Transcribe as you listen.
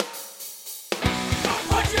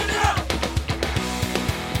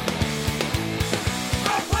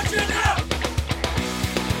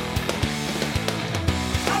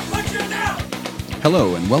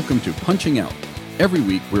Hello and welcome to Punching Out. Every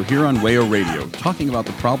week we're here on Wayo Radio talking about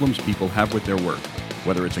the problems people have with their work,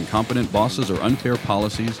 whether it's incompetent bosses or unfair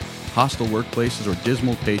policies, hostile workplaces or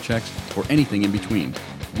dismal paychecks, or anything in between.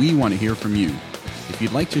 We want to hear from you. If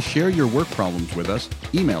you'd like to share your work problems with us,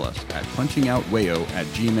 email us at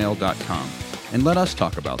punchingoutwayo@gmail.com and let us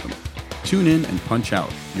talk about them. Tune in and punch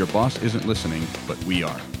out. Your boss isn't listening, but we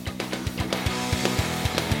are.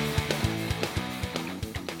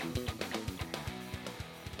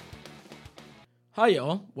 Hi,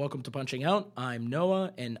 y'all. Welcome to Punching Out. I'm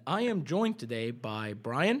Noah, and I am joined today by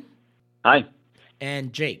Brian. Hi.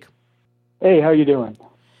 And Jake. Hey, how you doing?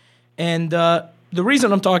 And the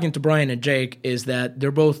reason I'm talking to Brian and Jake is that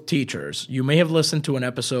they're both teachers. You may have listened to an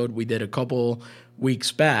episode we did a couple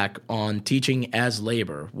weeks back on teaching as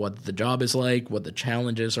labor, what the job is like, what the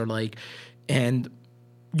challenges are like, and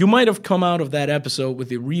you might have come out of that episode with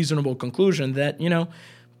the reasonable conclusion that,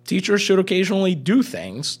 teachers should occasionally do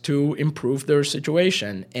things to improve their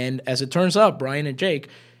situation. And as it turns out, Brian and Jake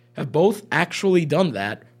have both actually done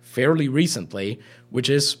that fairly recently, which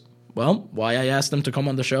is, why I asked them to come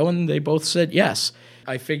on the show, and they both said yes.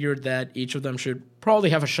 I figured that each of them should probably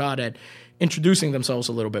have a shot at introducing themselves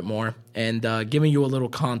a little bit more and giving you a little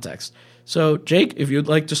context. So, Jake, if you'd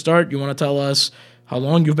like to start, you want to tell us how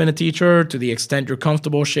long you've been a teacher, to the extent you're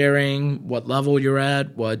comfortable sharing, what level you're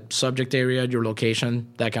at, what subject area, your location,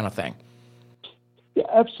 that kind of thing. Yeah,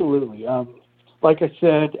 absolutely. Like I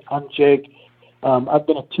said, I'm Jake. I've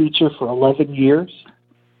been a teacher for 11 years.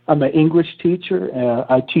 I'm an English teacher.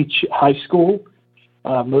 I teach high school,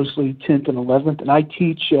 mostly 10th and 11th, and I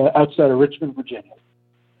teach outside of Richmond, Virginia.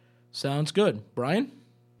 Sounds good. Brian?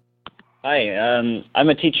 Hi. I'm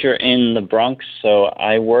a teacher in the Bronx, so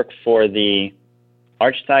I work for the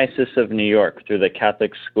Archdiocese of New York through the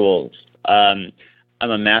Catholic schools. I'm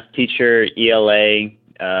a math teacher, ELA,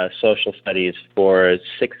 social studies for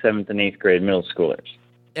 6th, 7th, and 8th grade middle schoolers.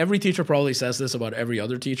 Every teacher probably says this about every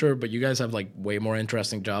other teacher, but you guys have way more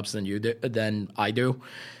interesting jobs than I do.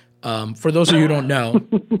 For those of you who don't know,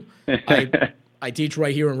 I teach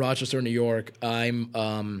right here in Rochester, New York.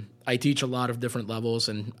 I teach a lot of different levels,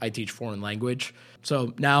 and I teach foreign language.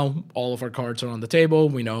 So now all of our cards are on the table.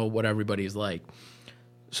 We know what everybody's like.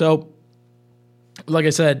 So, like I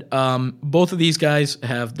said, both of these guys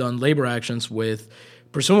have done labor actions with,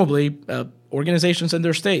 presumably, organizations in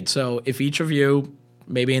their state. So if each of you,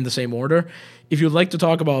 maybe in the same order, if you'd like to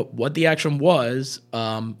talk about what the action was,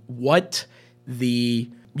 what the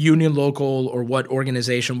union, local, or what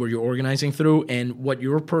organization were you organizing through, and what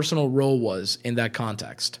your personal role was in that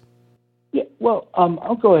context. Yeah, well,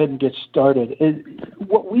 I'll go ahead and get started.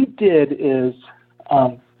 What we did is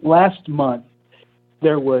last month,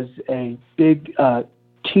 there was a big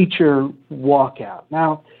teacher walkout.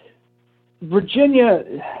 Now, Virginia,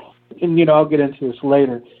 and I'll get into this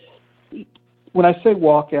later. When I say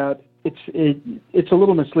walkout, it's a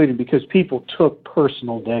little misleading because people took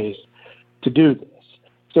personal days to do this.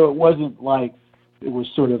 So it wasn't like it was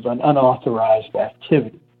sort of an unauthorized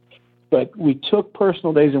activity. But we took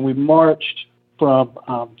personal days and we marched from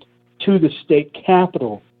to the state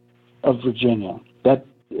capital of Virginia.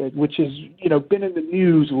 Which has been in the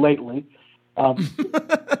news lately.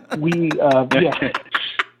 We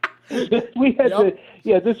had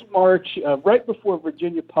this march right before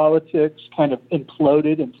Virginia politics kind of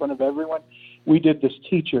imploded in front of everyone. We did this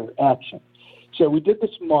teacher action. So we did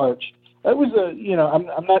this march. That was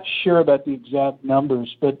I'm not sure about the exact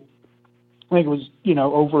numbers, but I think it was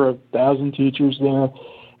over 1,000 teachers there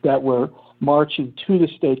that were marching to the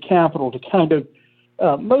state capitol to kind of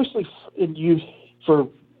mostly for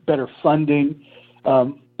better funding,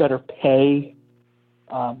 better pay,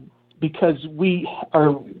 because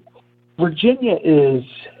Virginia is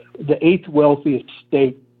the 8th wealthiest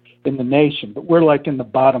state in the nation, but we're like in the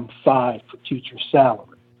bottom 5 for teacher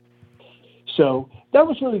salary. So that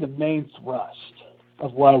was really the main thrust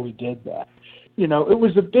of why we did that. It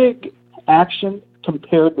was a big action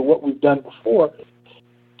compared to what we've done before,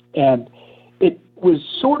 and it was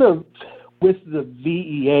sort of with the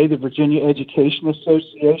VEA, the Virginia Education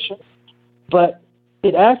Association, but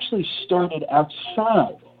it actually started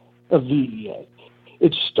outside of VEA.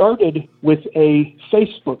 It started with a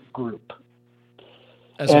Facebook group.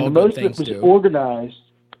 And most of it was organized.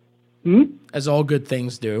 As all good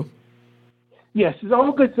things do. Yes,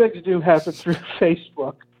 all good things do happen through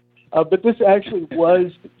Facebook. But this actually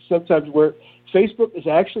was sometimes where Facebook is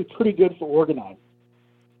actually pretty good for organizing.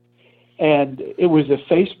 And it was a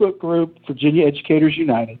Facebook group, Virginia Educators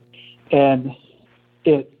United, and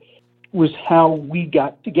it was how we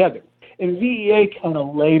got together. And VEA kind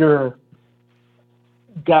of later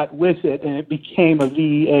got with it, and it became a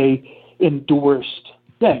VEA endorsed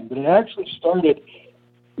thing, but it actually started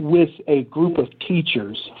with a group of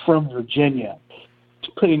teachers from Virginia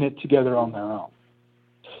putting it together on their own.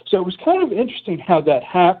 So it was kind of interesting how that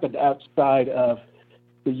happened outside of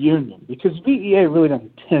the union, because VEA really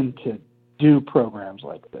doesn't tend to do programs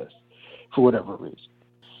like this for whatever reason.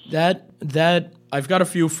 That I've got a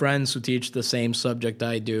few friends who teach the same subject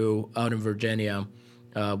I do out in Virginia.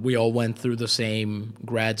 We all went through the same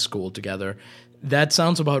grad school together. That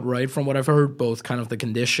sounds about right from what I've heard, both kind of the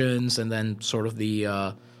conditions and then sort of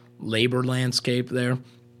the labor landscape there.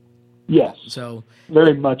 Yes. So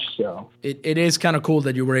very much so. It is kind of cool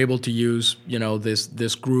that you were able to use,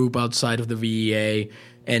 this group outside of the VEA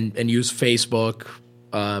and use Facebook,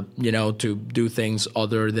 to do things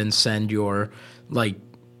other than send your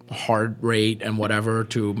heart rate and whatever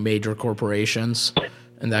to major corporations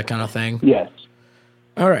and that kind of thing. Yes.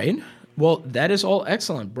 All right. Well, that is all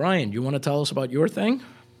excellent. Brian, you want to tell us about your thing?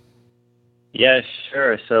 Yeah,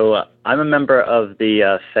 sure. So I'm a member of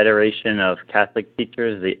the Federation of Catholic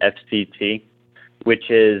Teachers, the FCT,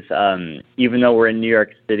 which is, even though we're in New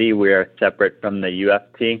York City, we are separate from the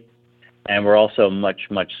UFT, and we're also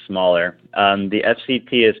much, much smaller. The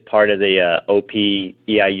FCT is part of the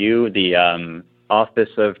OPEIU, the Office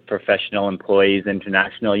of Professional Employees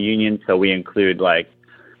International Union, so we include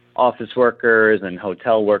office workers and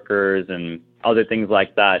hotel workers and other things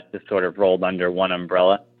like that, just sort of rolled under one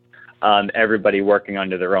umbrella. Everybody working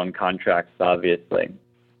under their own contracts, obviously.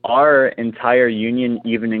 Our entire union,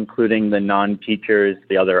 even including the non-teachers,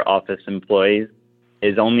 the other office employees,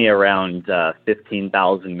 is only around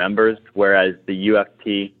 15,000 members, whereas the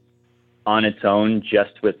UFT on its own,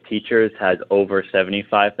 just with teachers, has over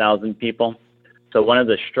 75,000 people. So one of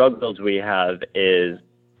the struggles we have is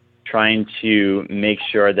trying to make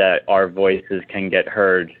sure that our voices can get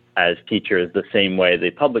heard as teachers the same way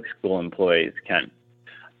the public school employees can.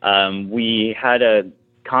 We had a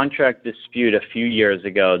contract dispute a few years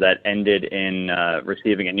ago that ended in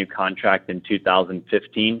receiving a new contract in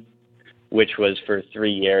 2015, which was for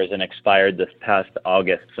 3 years and expired this past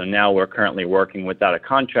August. So now we're currently working without a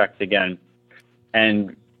contract again.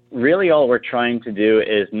 And really all we're trying to do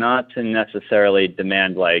is not to necessarily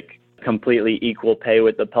demand completely equal pay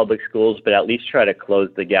with the public schools, but at least try to close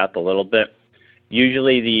the gap a little bit.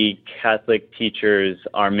 Usually the Catholic teachers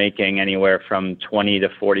are making anywhere from 20 to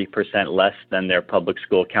 40% less than their public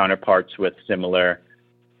school counterparts with similar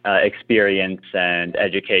experience and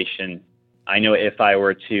education. I know if I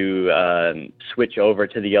were to switch over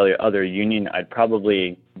to the other union, I'd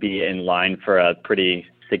probably be in line for a pretty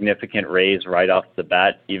significant raise right off the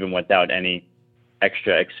bat, even without any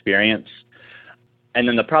extra experience. And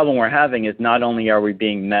then the problem we're having is not only are we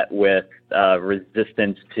being met with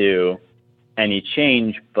resistance to any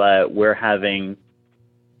change, but we're having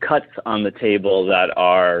cuts on the table that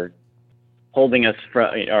are holding us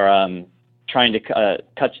from, or trying to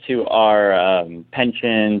cuts to our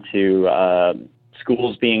pension, to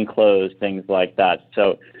schools being closed, things like that.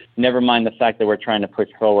 So never mind the fact that we're trying to push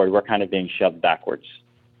forward, we're kind of being shoved backwards.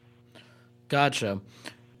 Gotcha.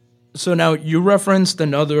 So now you referenced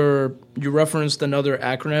another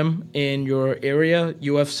acronym in your area,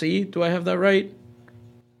 UFC. Do I have that right?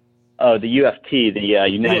 Oh, the UFT, the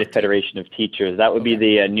United Federation of Teachers. That would be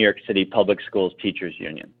the New York City Public Schools Teachers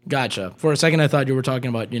Union. Gotcha. For a second, I thought you were talking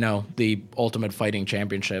about, the Ultimate Fighting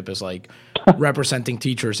Championship is representing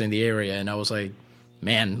teachers in the area, and I was like,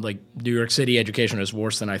 man, New York City education is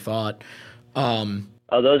worse than I thought.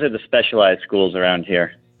 Those are the specialized schools around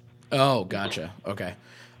here. Oh, gotcha. Okay.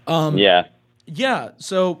 Yeah. Yeah.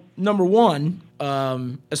 So number one,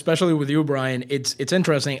 especially with you, Brian, it's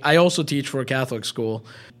interesting. I also teach for a Catholic school,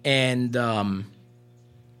 and I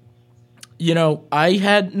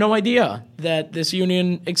had no idea that this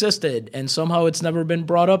union existed, and somehow it's never been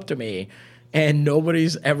brought up to me, and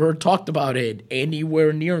nobody's ever talked about it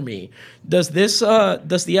anywhere near me. Does the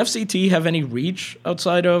FCT have any reach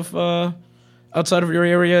outside of your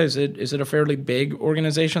area? Is it a fairly big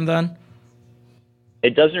organization then?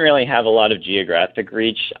 It doesn't really have a lot of geographic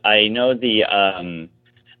reach. I know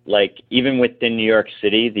even within New York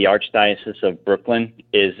City, the Archdiocese of Brooklyn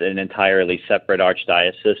is an entirely separate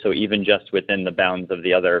archdiocese. So even just within the bounds of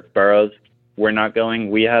the other boroughs, we're not going.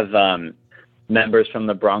 We have members from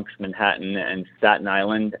the Bronx, Manhattan, and Staten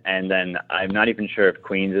Island. And then I'm not even sure if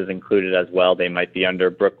Queens is included as well. They might be under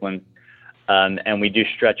Brooklyn. And we do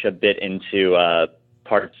stretch a bit into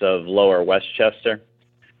parts of Lower Westchester.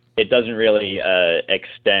 It doesn't really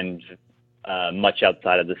extend much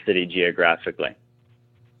outside of the city geographically.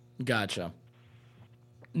 Gotcha.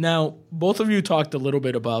 Now, both of you talked a little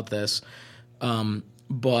bit about this,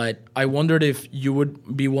 but I wondered if you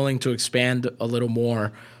would be willing to expand a little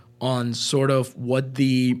more on sort of what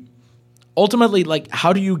ultimately, like,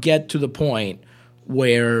 how do you get to the point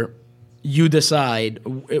where you decide,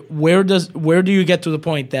 where do you get to the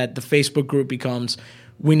point that the Facebook group becomes,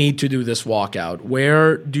 we need to do this walkout?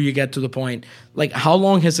 Where do you get to the point, like, how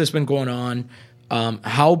long has this been going on?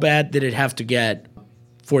 How bad did it have to get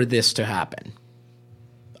for this to happen?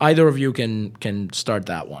 Either of you can start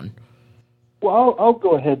that one. Well, I'll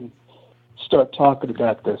go ahead and start talking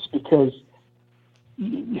about this, because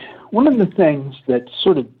one of the things that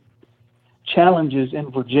sort of challenges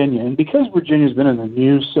in Virginia, and because Virginia's been in the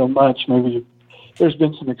news so much, maybe there's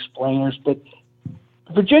been some explainers, but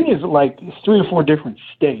Virginia's like 3 or 4 different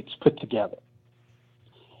states put together.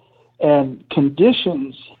 And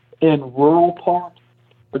conditions in rural parts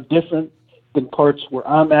are different than parts where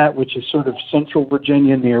I'm at, which is sort of central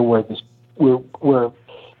Virginia, near where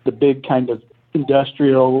the big kind of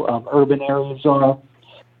industrial urban areas are.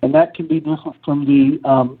 And that can be different from the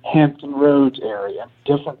Hampton Roads area,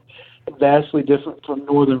 vastly different from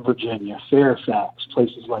Northern Virginia, Fairfax,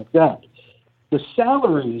 places like that. The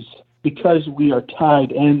salaries, because we are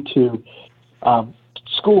tied into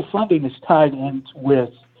school funding, is tied in with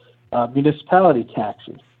municipality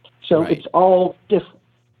taxes. So It's all different.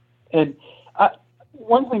 And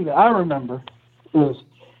one thing that I remember is,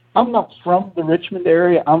 I'm not from the Richmond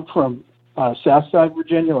area. I'm from Southside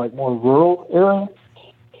Virginia, like more rural area.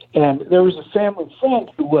 And there was a family friend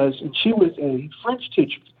and she was a French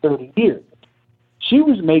teacher for 30 years. She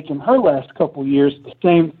was making her last couple of years the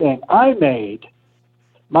same thing I made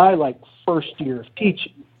my first year of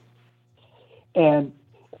teaching. And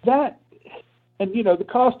the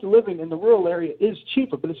cost of living in the rural area is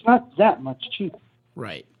cheaper, but it's not that much cheaper.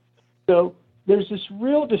 Right. So there's this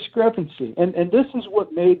real discrepancy, and this is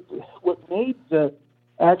what made the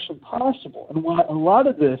action possible, and why a lot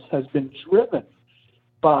of this has been driven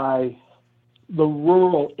by the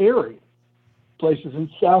rural area, places in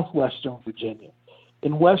southwestern Virginia,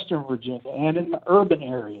 in western Virginia, and in the urban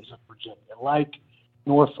areas of Virginia, like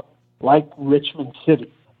Norfolk, like Richmond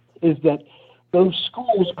City, is that those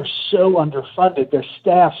schools are so underfunded, their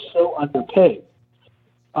staff so underpaid.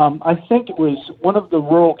 I think it was one of the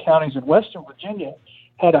rural counties in western Virginia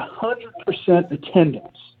had 100%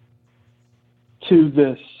 attendance to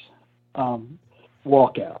this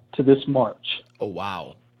walkout, to this march. Oh,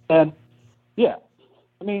 wow. And, yeah,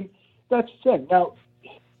 I mean, that's the thing. Now,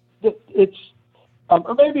 it's,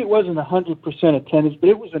 or maybe it wasn't 100% attendance, but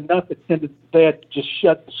it was enough attendance that they had to just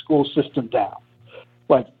shut the school system down.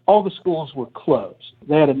 Like, all the schools were closed.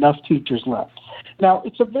 They had enough teachers left. Now,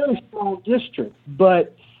 it's a very small district,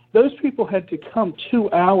 but those people had to come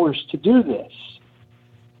 2 hours to do this.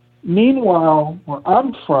 Meanwhile, where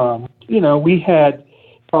I'm from, we had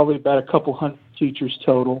probably about a couple hundred teachers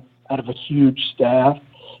total out of a huge staff.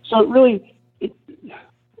 So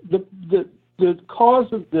the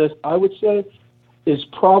cause of this, I would say, is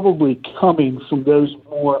probably coming from those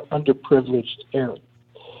more underprivileged areas.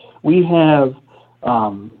 We have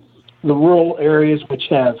the rural areas, which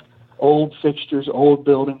have old fixtures, old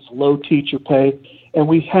buildings, low teacher pay, and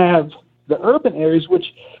we have the urban areas,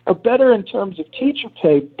 which are better in terms of teacher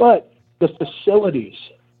pay, but the facilities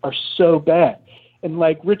are so bad. And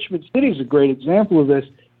like Richmond City is a great example of this.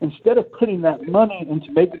 Instead of putting that money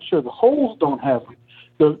into making sure the roofs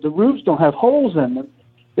don't have holes in them,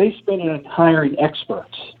 they spend it on hiring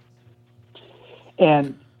experts.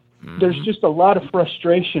 And there's just a lot of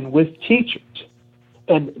frustration with teachers.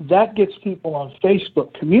 And that gets people on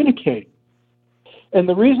Facebook communicating. And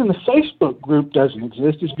the reason the Facebook group doesn't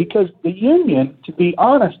exist is because the union, to be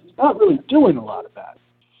honest, is not really doing a lot about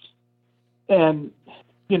it. And,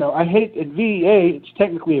 I hate, at VEA, it's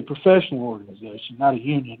technically a professional organization, not a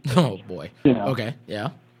union. Oh, boy. Okay, yeah.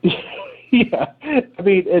 Yeah. I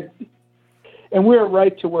mean, and we're a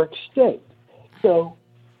right-to-work state. So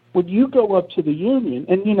when you go up to the union,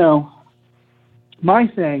 and, my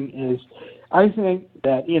thing is, I think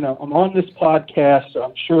that, I'm on this podcast, so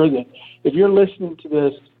I'm sure that if you're listening to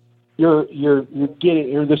this, you're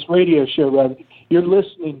getting, or this radio show rather, you're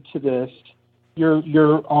listening to this,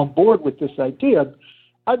 you're on board with this idea.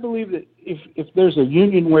 I believe that if there's a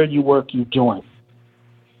union where you work, you join.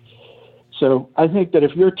 So I think that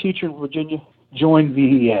if you're a teacher in Virginia, join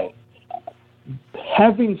VEA.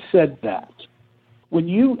 Having said that, when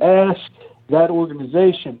you ask that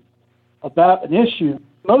organization about an issue,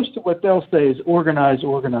 most of what they'll say is organize,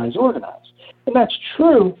 organize, organize. And that's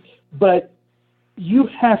true, but you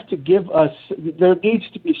have to give us, there needs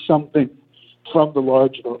to be something from the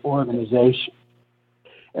larger organization.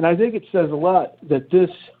 And I think it says a lot that this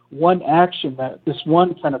one action, that this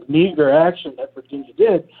one kind of meager action that Virginia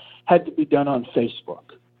did, had to be done on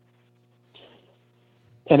Facebook.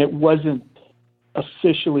 and it wasn't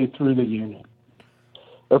officially through the union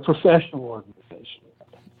or professional organization.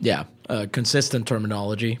 Yeah, consistent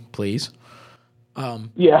terminology, please.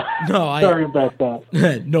 Yeah, No, sorry about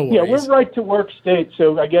that. No worries. Yeah, we're right to work state,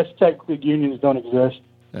 so I guess technically unions don't exist.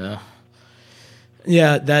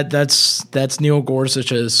 Yeah, that's Neil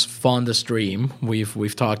Gorsuch's fondest dream.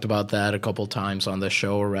 We've talked about that a couple times on this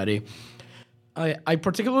show already. I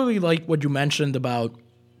particularly like what you mentioned about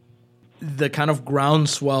the kind of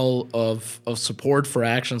groundswell of support for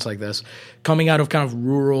actions like this coming out of kind of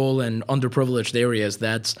rural and underprivileged areas.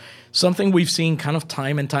 That's something we've seen kind of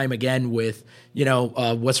time and time again with,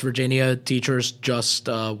 West Virginia teachers just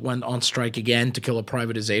went on strike again to kill a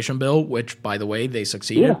privatization bill, which, by the way, they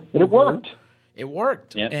succeeded. Yeah, and it worked. It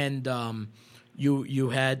worked. Yep. And you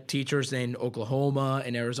had teachers in Oklahoma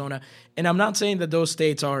and Arizona. And I'm not saying that those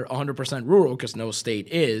states are 100% rural, because no state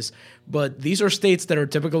is, but these are states that are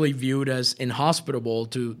typically viewed as inhospitable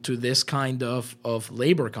to this kind of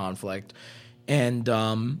labor conflict. And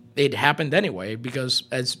it happened anyway, because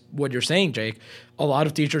as what you're saying, Jake, a lot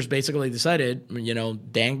of teachers basically decided,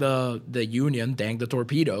 dang the union, dang the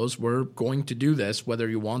torpedoes, we're going to do this whether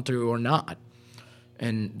you want to or not.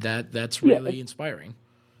 And that's really inspiring.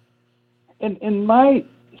 And my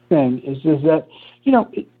thing is that,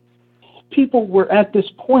 people were at this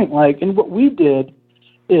point, and what we did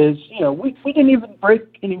is, we didn't even break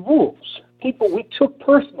any rules. We took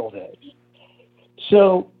personal days.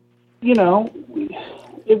 So,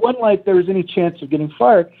 it wasn't like there was any chance of getting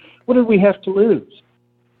fired. What did we have to lose?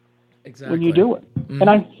 Exactly. When you do it?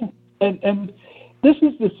 Mm-hmm. And this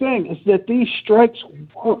is the thing, is that these strikes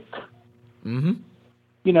work. Mm-hmm.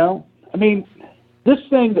 This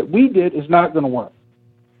thing that we did is not going to work,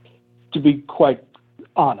 to be quite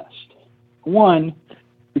honest. One,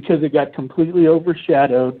 because it got completely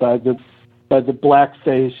overshadowed by the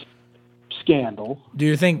blackface scandal. Do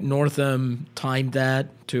you think Northam timed that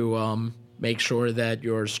to make sure that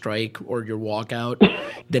your strike or your walkout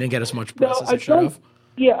didn't get as much press as it should have?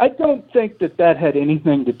 Yeah, I don't think that had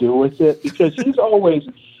anything to do with it, because he's always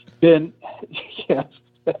been,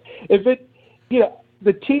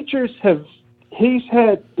 the teachers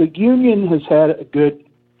the union has had a good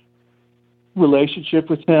relationship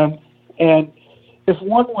with him. And if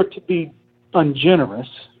one were to be ungenerous,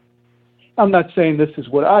 I'm not saying this is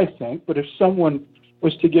what I think, but if someone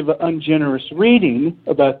was to give an ungenerous reading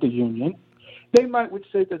about the union, they would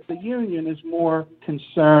say that the union is more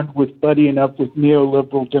concerned with buddying up with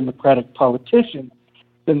neoliberal Democratic politicians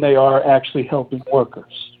than they are actually helping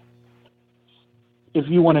workers. If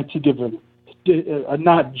you wanted to give a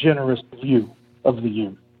not generous view of the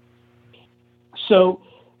union. So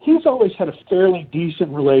he's always had a fairly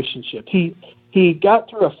decent relationship. He got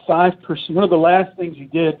through a 5%. One of the last things he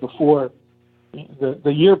did before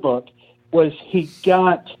the yearbook was he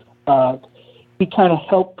kind of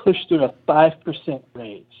helped push through a 5%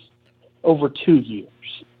 raise over 2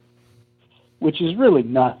 years, which is really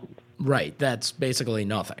nothing. Right, that's basically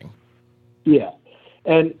nothing. Yeah.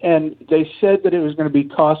 And they said that it was going to be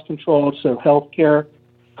cost controlled, so healthcare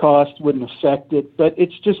costs wouldn't affect it, but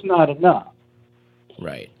it's just not enough.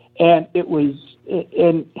 Right. And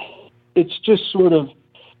it's just sort of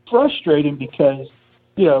frustrating because,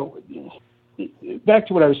 back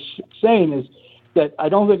to what I was saying is that I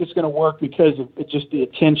don't think it's going to work because of the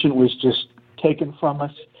attention was just taken from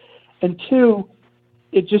us. And two,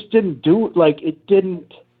 it just didn't do it.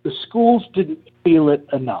 The schools didn't feel it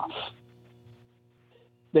enough.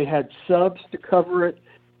 They had subs to cover it.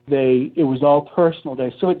 It was all personal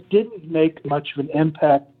days. So it didn't make much of an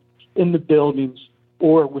impact in the buildings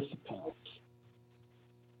or with the parents.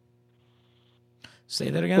 Say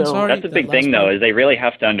that again, sorry. That's the big thing, though, is they really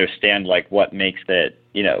have to understand, what makes it,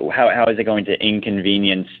 how is it going to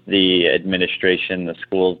inconvenience the administration, the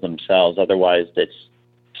schools themselves? Otherwise, it's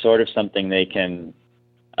sort of something they can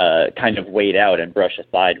kind of wait out and brush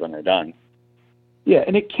aside when they're done. Yeah,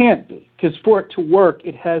 and it can't be, because for it to work,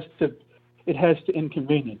 it has to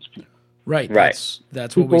inconvenience people. Right.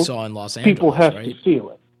 That's what we saw in Los Angeles. People have to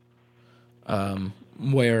feel it.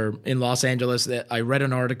 Where in Los Angeles, I read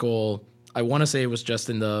an article. I want to say it was just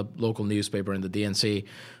in the local newspaper in the DNC,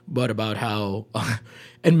 but about how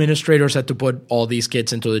administrators had to put all these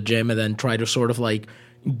kids into the gym and then try to sort of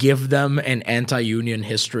give them an anti-union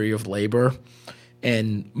history of labor.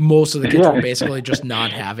 And most of the kids were basically just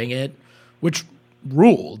not having it, which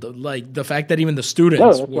ruled. The fact that even the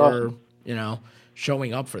students were, awesome.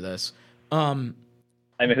 Showing up for this. Who's going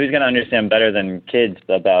to understand better than kids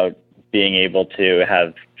about being able to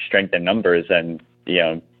have strength in numbers and,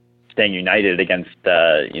 staying united against,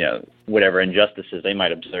 whatever injustices they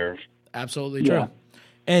might observe. Absolutely true.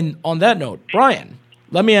 And on that note, Brian,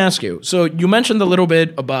 Let me ask you. So you mentioned a little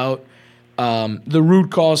bit about the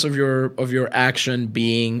root cause of your action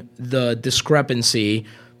being the discrepancy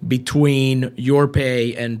between your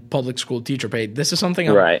pay and public school teacher pay. This is something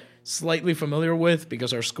I'm slightly familiar with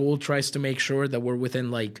because our school tries to make sure that we're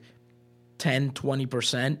within like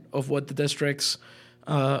 10-20% of what the districts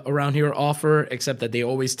around here offer, except that they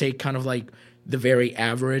always take kind of like the very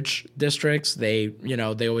average districts. They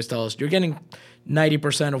always tell us you're getting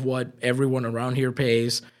 90% of what everyone around here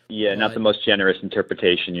pays. Yeah, not the most generous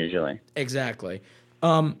interpretation usually. Exactly.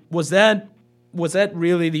 Was that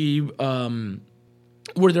really the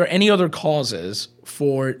were there any other causes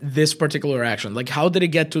for this particular action? Like, how did it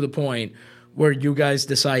get to the point where you guys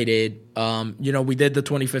decided, we did the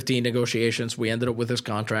 2015 negotiations, we ended up with this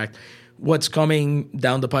contract. What's coming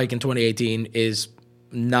down the pike in 2018 is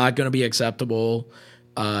not going to be acceptable,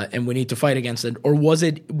 and we need to fight against it? Or was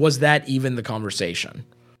that even the conversation?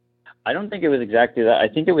 I don't think it was exactly that. I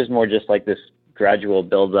think it was more just like this gradual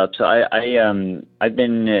build-up. So I've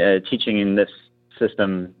been teaching in this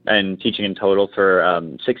system and teaching in total for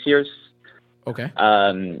 6 years. Okay.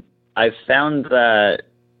 I've found that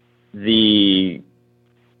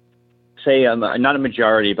not a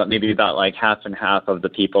majority, but maybe about like half and half of the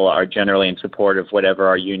people are generally in support of whatever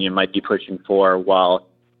our union might be pushing for, while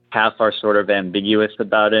half are sort of ambiguous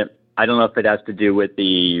about it. I don't know if it has to do with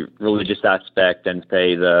the religious aspect and,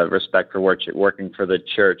 say, the respect for working for the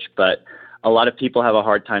church, but a lot of people have a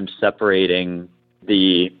hard time separating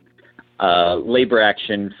the labor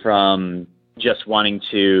action from just wanting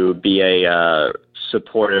to be a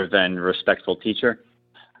supportive and respectful teacher.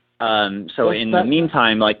 So in the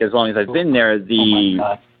meantime, like as long as I've been there,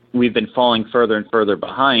 we've been falling further and further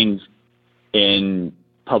behind in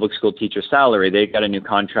public school teacher salary. They got a new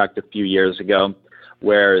contract a few years ago,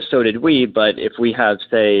 where so did we. But if we have,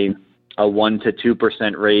 say, a 1 to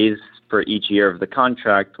 2% raise for each year of the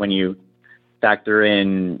contract, when you factor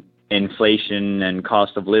in inflation and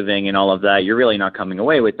cost of living and all of that, you're really not coming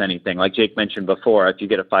away with anything. Like Jake mentioned before, if you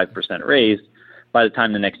get a 5% raise, by the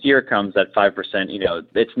time the next year comes, that 5%,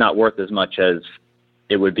 it's not worth as much as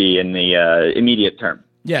it would be in the immediate term.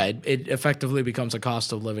 Yeah, it effectively becomes a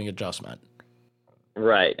cost of living adjustment.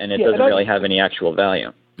 Right, and it doesn't really have any actual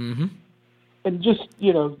value. Mm-hmm. And just,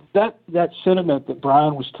 that sentiment that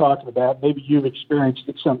Brian was talking about, maybe you've experienced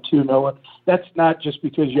it some too, Noah, that's not just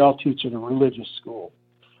because y'all teach in a religious school.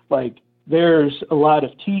 Like, there's a lot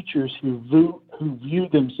of teachers who view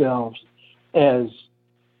themselves as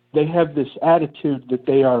they have this attitude that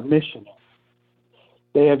they are missionaries.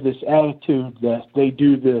 They have this attitude that they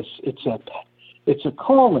do this. It's a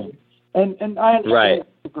calling, and I understand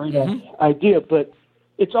it's a great idea, but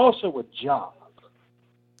it's also a job.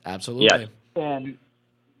 Absolutely. Yes. And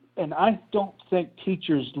I don't think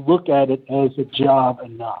teachers look at it as a job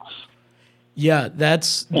enough. Yeah, I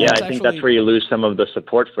think that's where you lose some of the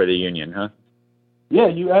support for the union, huh? Yeah,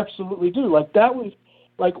 you absolutely do.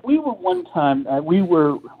 We were one time,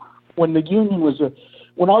 when the union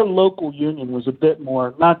when our local union was a bit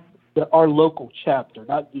more, not our local chapter,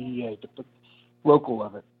 not DEA, but the local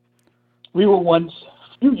of it. We were once,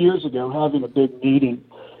 a few years ago, having a big meeting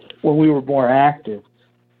when we were more active,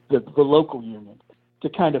 the local union, to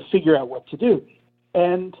kind of figure out what to do.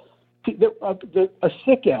 And a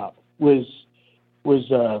sick out was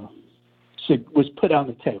put on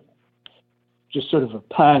the table, just sort of a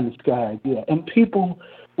pie in the sky idea. And people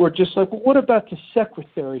were just like, well, what about the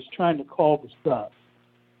secretaries trying to call this up?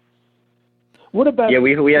 What about? Yeah,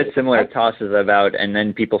 we had similar tosses about, and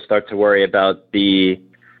then people start to worry about the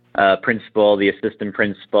principal, the assistant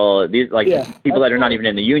principal, people that are not even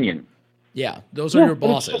in the union. Yeah, those are your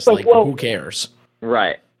bosses. Who cares?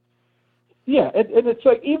 Right. Yeah, and it's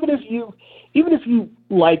like even if you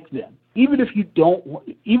like them, even if you don't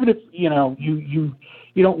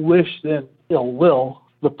wish them ill will,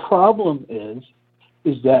 the problem is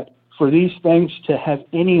that for these things to have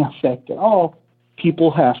any effect at all,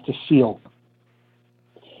 people have to feel them.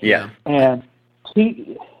 Yeah. And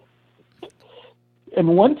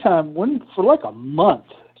one time, for like a month,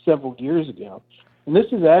 several years ago, and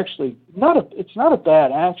this is actually it's not a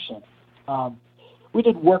bad action. We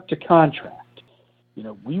did work to contract.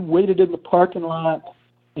 We waited in the parking lot,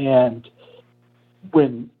 and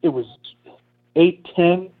when it was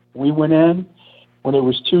 8:10, we went in. When it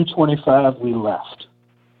was 2:25, we left.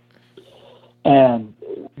 And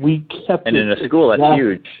we kept. And in a school, that's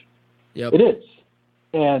huge. Yep. It is.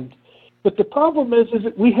 But the problem is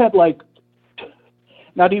that we had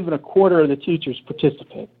not even a quarter of the teachers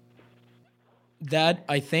participate.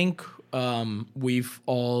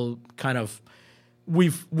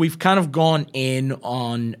 we've kind of gone in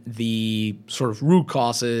on the sort of root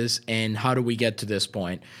causes and how do we get to this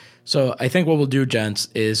point. So I think what we'll do, gents,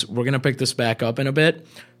 is we're going to pick this back up in a bit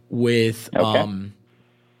with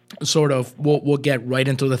sort of we'll get right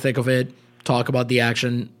into the thick of it, talk about the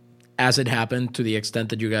action as it happened to the extent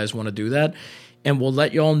that you guys want to do that, and we'll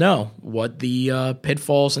let you all know what the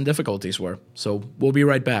pitfalls and difficulties were. So we'll be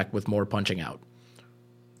right back with more Punching Out.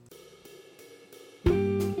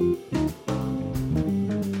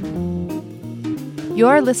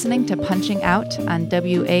 You're listening to Punching Out on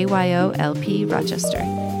WAYO-LP Rochester.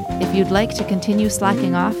 If you'd like to continue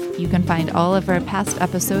slacking off, you can find all of our past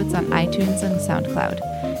episodes on iTunes and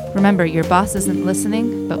SoundCloud. Remember, your boss isn't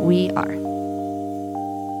listening, but we are.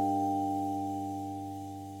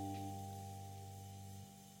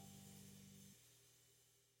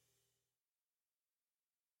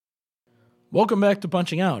 Welcome back to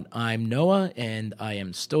Punching Out. I'm Noah, and I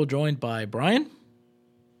am still joined by Brian.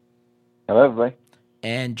 Hello, everybody.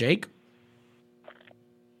 And Jake.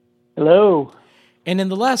 Hello. And in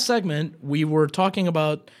the last segment, we were talking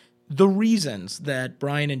about the reasons that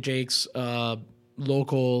Brian and Jake's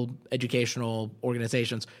local educational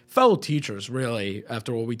organizations, fellow teachers, really,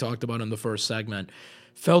 after what we talked about in the first segment,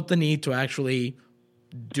 felt the need to actually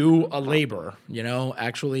do a labor,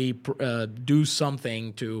 actually do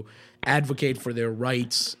something to advocate for their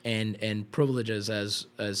rights and privileges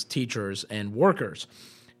as teachers and workers.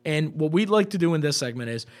 And what we'd like to do in this segment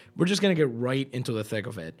is we're just going to get right into the thick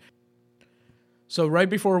of it. So right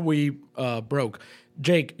before we broke,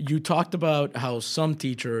 Jake, you talked about how some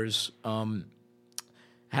teachers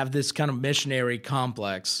have this kind of missionary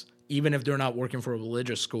complex, even if they're not working for a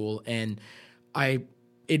religious school. And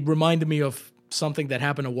it reminded me of something that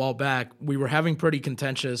happened a while back. We were having pretty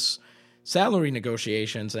contentious salary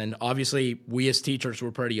negotiations, and obviously we as teachers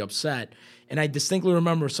were pretty upset. And I distinctly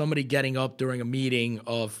remember somebody getting up during a meeting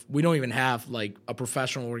of, we don't even have like a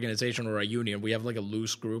professional organization or a union, we have like a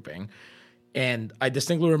loose grouping. And I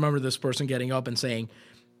distinctly remember this person getting up and saying,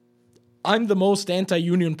 I'm the most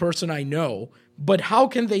anti-union person I know, but how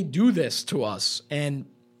can they do this to us? And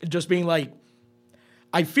just being like,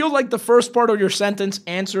 I feel like the first part of your sentence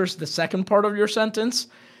answers the second part of your sentence,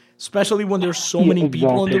 especially when there's so many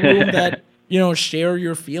people in the room that, share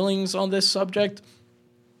your feelings on this subject.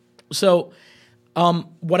 So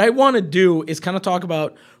what I want to do is kind of talk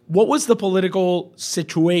about what was the political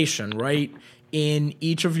situation, right, in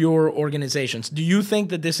each of your organizations. Do you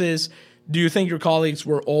think your colleagues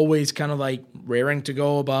were always kind of like raring to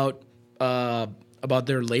go about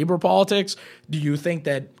their labor politics? Do you think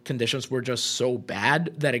that conditions were just so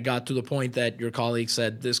bad that it got to the point that your colleagues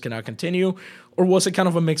said this cannot continue? Or was it kind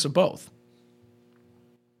of a mix of both?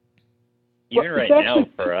 Even right now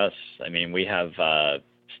for us, I mean, we have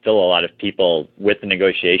still a lot of people with the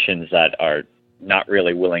negotiations that are not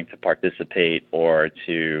really willing to participate or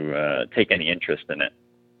to take any interest in it.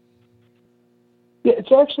 Yeah,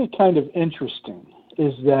 it's actually kind of interesting,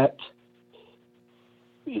 is that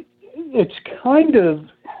it's kind of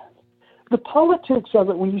the politics of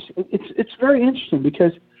it. It's very interesting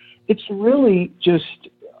because it's really just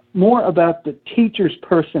more about the teacher's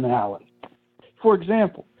personality. For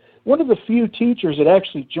example, one of the few teachers that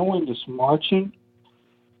actually joined us marching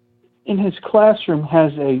in his classroom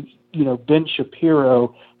has a Ben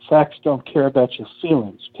Shapiro "Facts Don't Care About Your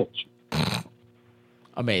Feelings" picture.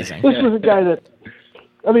 Amazing. This was a guy that,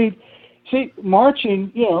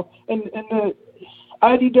 marching, and the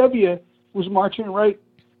IDW was marching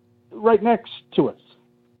right next to us.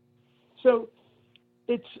 So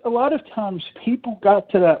it's a lot of times people got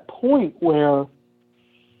to that point where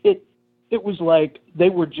it was like they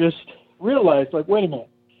were just realized, like, wait a minute,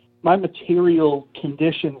 my material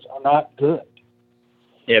conditions are not good.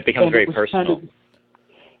 Yeah, it becomes very personal.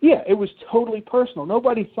 It was totally personal.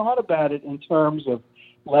 Nobody thought about it in terms of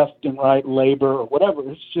left and right labor or whatever.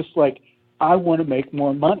 It's just like, I want to make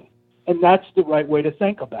more money. And that's the right way to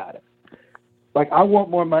think about it. Like, I want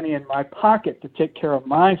more money in my pocket to take care of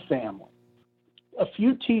my family. A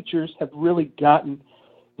few teachers have really gotten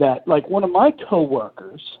that. Like, one of my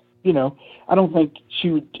coworkers, I don't think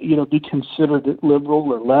she would, be considered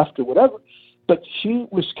liberal or left or whatever, but she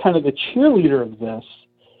was kind of the cheerleader of this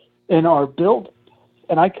in our building.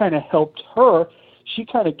 And I kind of helped her. She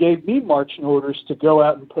kind of gave me marching orders to go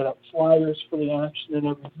out and put up flyers for the action and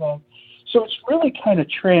everything. So it's really kind of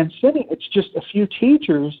transcending. It's just a few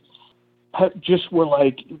teachers just were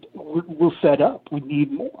like, we're fed up. We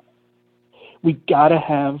need more. We got to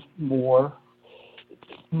have more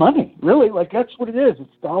money, really. Like, that's what it is.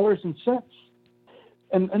 It's dollars and cents.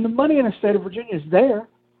 And the money in the state of Virginia is there.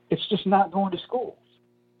 It's just not going to schools.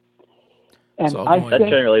 And It's all I going- That's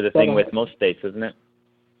think generally the thing that, with most states, isn't it?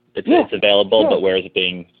 Yeah. It's available, Yeah. but where is it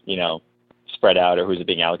being, spread out, or who's it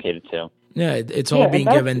being allocated to? Yeah, it's all Yeah, and being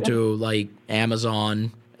that's- given to like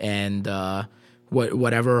Amazon and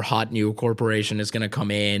whatever hot new corporation is going to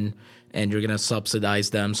come in, and you're going to subsidize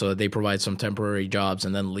them so that they provide some temporary jobs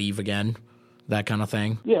and then leave again, that kind of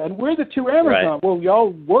thing. Yeah, and we're the two Amazon. Right. Well, y'all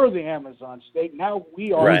were the Amazon state. Now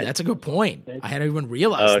we are. Right. That's a good point. I hadn't even Oh,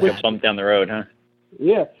 realized it's that. a bump down the road, huh?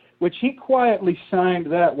 Yeah, which he quietly signed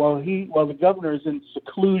that while the governor is in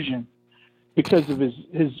seclusion because of his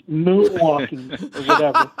moonwalking or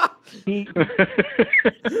whatever.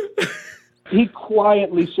 He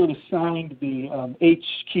quietly sort of signed the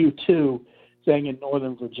HQ2 thing in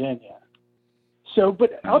Northern Virginia. So,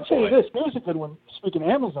 but I'll tell you this, here's a good one. Speaking of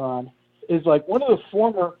Amazon, is like one of the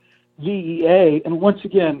former VEA, and once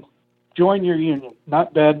again, join your union,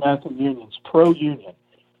 not bad mouthing unions, pro-union.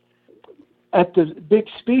 At the big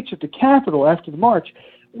speech at the Capitol after the march,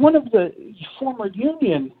 one of the former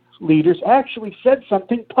union leaders actually said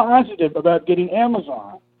something positive about getting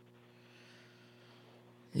Amazon.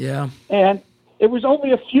 Yeah. And it was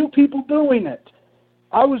only a few people doing it.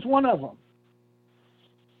 I was one of them.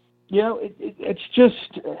 It's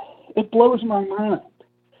just, it blows my mind,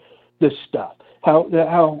 this stuff. How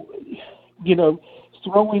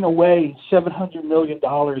throwing away $700 million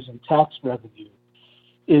in tax revenue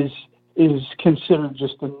is considered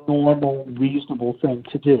just a normal, reasonable thing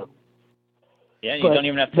to do. Yeah, you But don't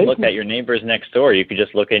even have to they look can- at your neighbors next door. You could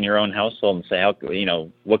just look in your own household and say,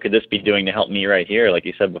 what could this be doing to help me right here? Like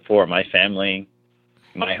you said before, my family,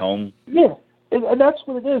 my home. Yeah, and that's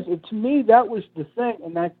what it is. And to me, that was the thing,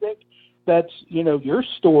 and I think that's your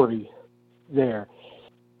story there,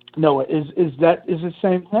 Noah, is the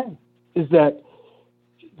same thing. Is that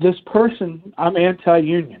this person? I'm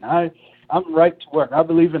anti-union. I'm right to work. I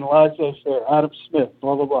believe in laissez-faire. Adam Smith,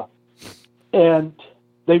 blah blah blah, and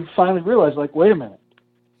they finally realized, like, wait a minute,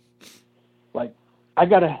 like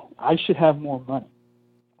I should have more money.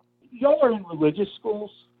 Y'all are in religious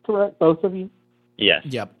schools, correct? Both of you. Yes.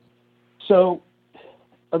 Yep. So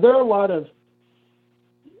there are a lot of,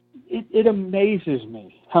 it amazes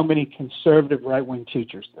me how many conservative right-wing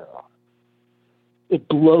teachers there are. It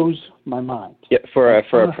blows my mind. Yeah, for a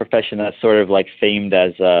profession that's sort of like famed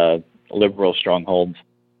as liberal strongholds.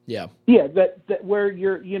 Yeah. Yeah, that where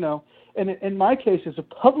you're, and in my case as a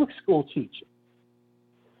public school teacher,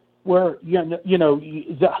 where,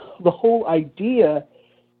 the whole idea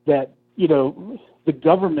that, the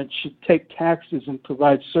government should take taxes and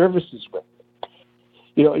provide services with it.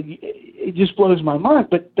 It just blows my mind.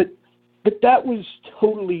 But that was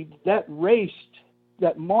totally, that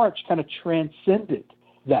march kind of transcended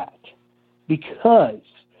that, because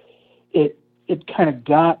it kind of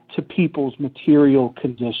got to people's material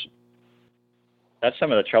condition. That's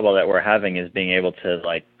some of the trouble that we're having, is being able to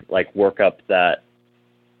like work up that,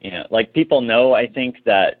 like people know, I think,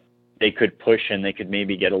 that they could push and they could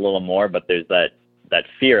maybe get a little more, but there's that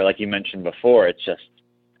fear, like you mentioned before. It's just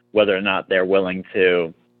whether or not they're willing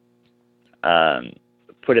to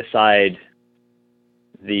put aside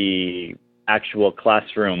the actual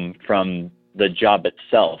classroom from the job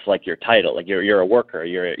itself, like your title, like you're a worker,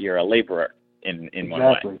 you're a laborer in one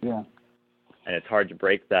way. Exactly, yeah. And it's hard to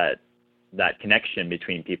break that connection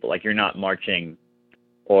between people. Like, you're not marching,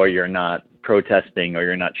 or you're not protesting, or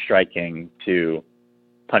you're not striking to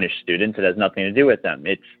punish students. It has nothing to do with them.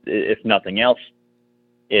 It's, if nothing else,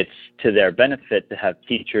 it's to their benefit to have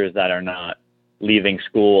teachers that are not leaving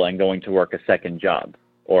school and going to work a second job,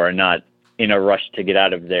 or are not in a rush to get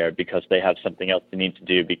out of there because they have something else they need to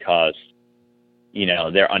do, because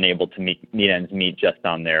they're unable to meet ends meet just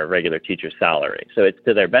on their regular teacher's salary. So it's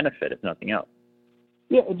to their benefit, if nothing else.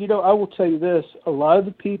 Yeah, and I will tell you this, a lot of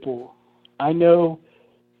the people, I know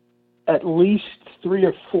at least 3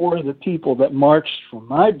 or 4 of the people that marched from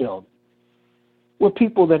my building were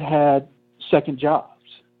people that had second jobs.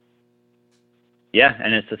 Yeah,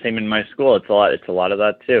 and it's the same in my school. It's a lot of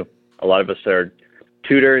that too. A lot of us are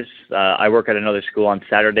tutors. I work at another school on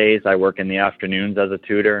Saturdays. I work in the afternoons as a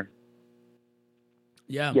tutor.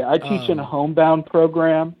 Yeah. Yeah, I teach in a homebound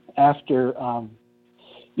program after,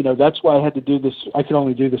 that's why I had to do this. I could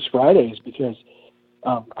only do this Fridays because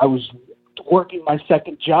I was working my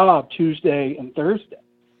second job Tuesday and Thursday.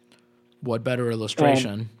 What better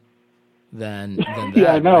illustration than that,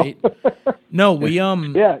 Yeah, I know. right? No, we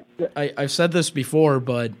Yeah. I've said this before,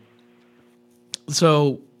 but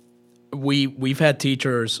so we've had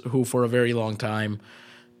teachers who for a very long time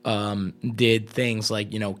did things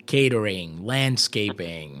like, catering,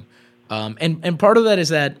 landscaping, And part of that is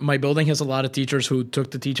that my building has a lot of teachers who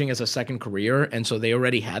took to teaching as a second career, and so they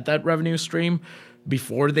already had that revenue stream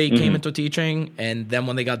before they came into teaching, and then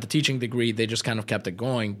when they got the teaching degree, they just kind of kept it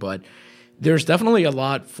going. But there's definitely a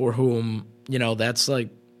lot for whom, that's like,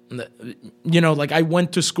 like I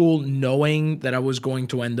went to school knowing that I was going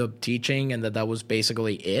to end up teaching and that was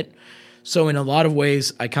basically it. So in a lot of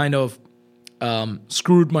ways, I kind of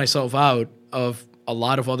screwed myself out of a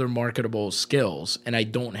lot of other marketable skills, and I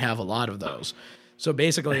don't have a lot of those. So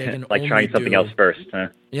basically, I can like only trying something else first. Huh?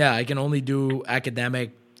 Yeah, I can only do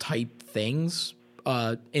academic type things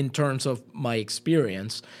in terms of my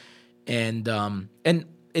experience, and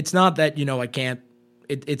it's not that I can't.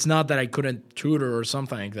 It's not that I couldn't tutor or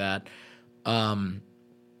something like that.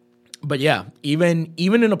 But yeah, even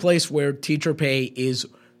in a place where teacher pay is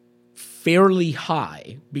fairly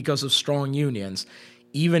high because of strong unions,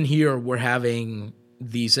 even here we're having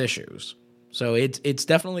these issues. So it's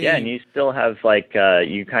definitely and you still have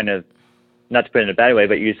you kind of, not to put it in a bad way,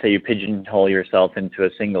 but you say you pigeonhole yourself into a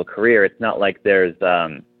single career. It's not like there's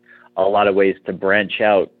a lot of ways to branch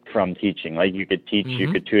out from teaching. Like you could teach,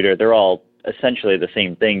 you could tutor. They're all essentially the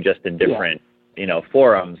same thing, just in different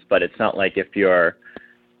forums. But it's not like if you're,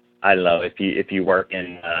 I don't know, if you work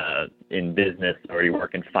in business or you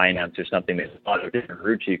work in finance or something, there's a lot of different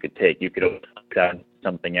routes you could take. You could open up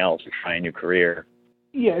something else or try a new career.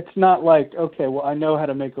 Yeah, it's not like, okay, well, I know how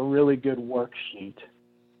to make a really good worksheet.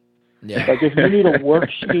 Yeah. Like if you need a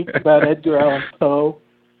worksheet about Edgar Allan Poe,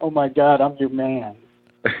 oh my God, I'm your man.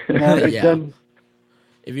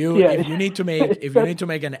 If you need to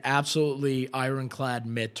make an absolutely ironclad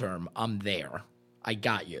midterm, I'm there. I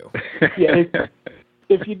got you. Yeah.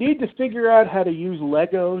 If you need to figure out how to use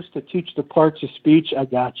Legos to teach the parts of speech, I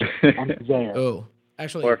got you. I'm there. Oh,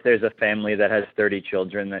 actually. Or if there's a family that has 30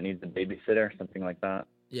 children that needs a babysitter, something like that.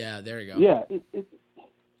 Yeah, there you go. Yeah,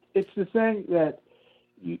 it's the thing that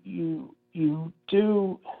you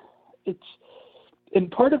do.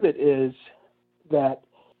 And part of it is that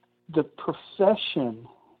the profession.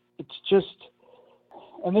 It's just,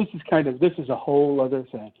 and this is a whole other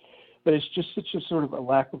thing, but it's just such a sort of a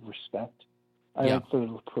lack of respect. I think for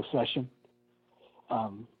the profession,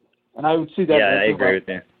 and I would see that. Yeah, I agree with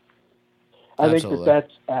you. I think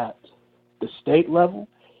that's at the state level.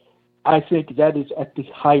 I think that is at the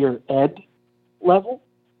higher ed level,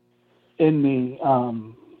 in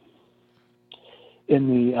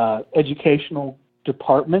the educational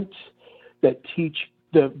departments that teach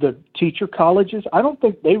the teacher colleges. I don't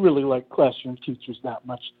think they really like classroom teachers that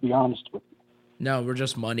much, to be honest with you. No, we're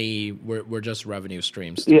just money. We're just revenue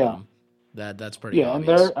streams. That's pretty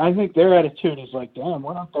obvious. And I think their attitude is like, damn,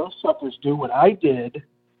 why don't those suckers do what I did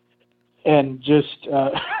and just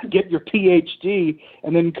get your PhD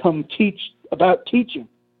and then come teach about teaching?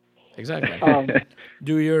 Exactly.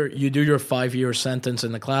 You do your 5-year sentence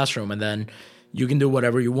in the classroom, and then you can do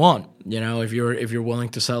whatever you want. If you're willing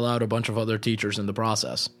to sell out a bunch of other teachers in the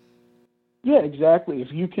process. Yeah, exactly.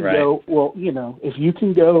 If you can go, if you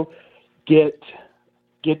can go get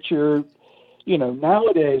your.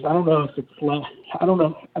 Nowadays, I don't know if it's, I don't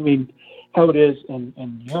know, I mean, how it is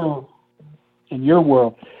in your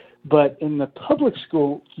world, but in the public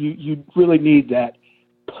school, you really need that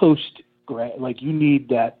post-grad, you need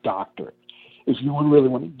that doctorate. If you really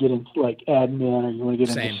want to get into, admin, or you want to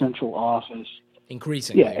get into central office.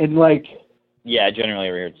 Increasingly. Yeah, and, generally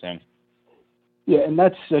over here it's same. Yeah, and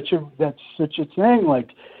that's such a thing,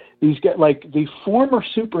 these guys, the former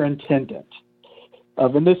superintendent,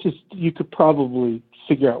 and this is, you could probably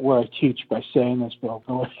figure out where I teach by saying this, but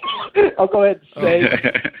I'll go ahead and say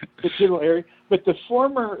the general area. But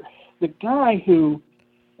the guy who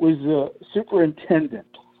was a superintendent,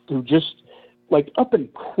 who just up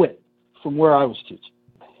and quit from where I was teaching.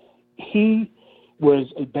 He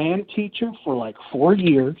was a band teacher for 4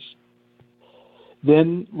 years,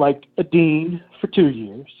 then a dean for 2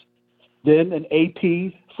 years, then an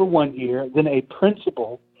AP for 1 year, then a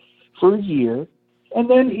principal for a year. And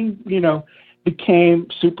then he, became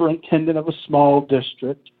superintendent of a small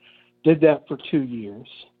district, did that for 2 years.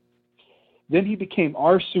 Then he became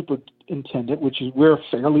our superintendent, we're a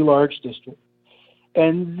fairly large district.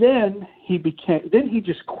 And then he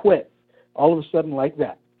just quit all of a sudden like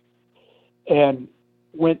that. And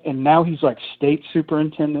now he's state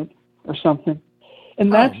superintendent or something.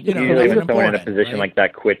 And that's, usually when someone in a position like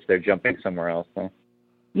that quits, they're jumping somewhere else. So.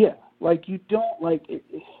 Yeah. You don't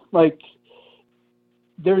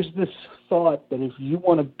there's this thought that if you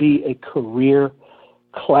want to be a career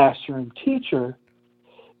classroom teacher,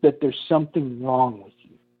 that there's something wrong with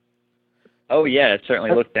you. Oh, yeah. It's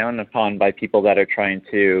certainly looked down upon by people that are trying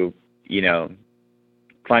to,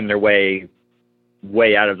 climb their way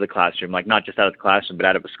way out of the classroom, like not just out of the classroom, but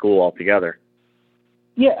out of a school altogether.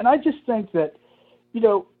 Yeah, and I just think that,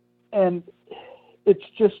 and it's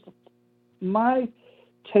just my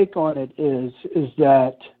take on it is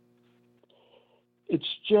that it's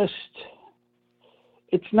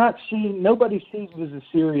not seen. Nobody sees it as a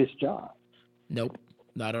serious job. Nope,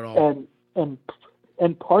 not at all. And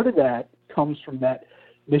part of that comes from that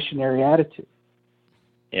missionary attitude.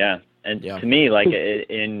 Yeah. And to me, like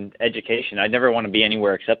in education, I'd never want to be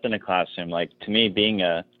anywhere except in a classroom. Like to me, being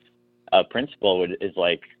a principal is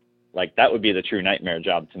like that would be the true nightmare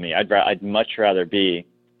job to me. I'd much rather be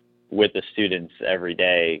with the students every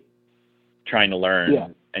day, trying to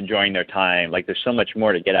learn, enjoying their time. Like there's so much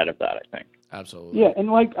more to get out of that, I think. Absolutely. Yeah, and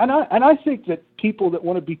I think that people that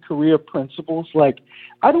want to be career principals, like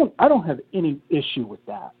I don't have any issue with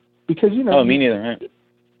that, because Oh, me neither. Right?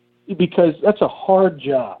 Because that's a hard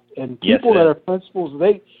job, and people that are principals,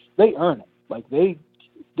 they earn it. Like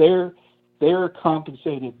they're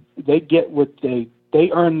compensated. They get what they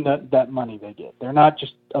earn that money they get. They're not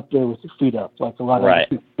just up there with their feet up like a lot of other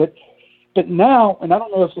people. But now, and I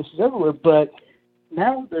don't know if this is everywhere, but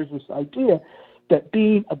now there's this idea that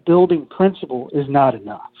being a building principal is not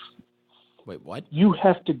enough. Wait, what? You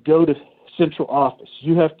have to go to central office.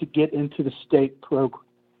 You have to get into the state program.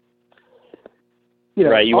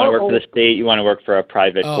 Right, you want to work for the state, you want to work for a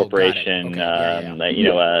private corporation,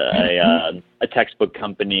 Okay. A textbook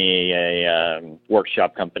company, a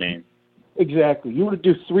workshop company. Exactly. You want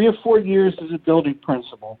to do 3 or 4 years as a building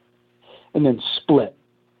principal and then split.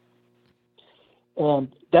 And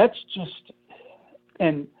that's just,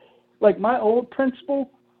 and like my old principal,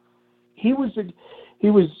 he was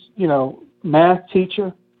math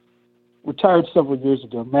teacher, retired several years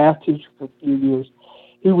ago, math teacher for a few years.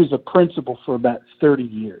 He was a principal for about 30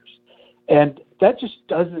 years. And that just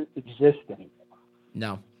doesn't exist anymore.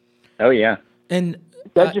 No. Oh, yeah. And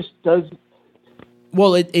that just doesn't.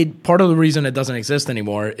 Well, it part of the reason it doesn't exist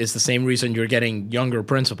anymore is the same reason you're getting younger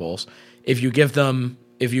principals. If you give them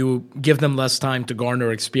less time to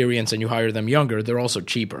garner experience and you hire them younger, they're also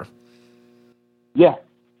cheaper. Yeah,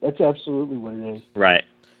 that's absolutely what it is. Right.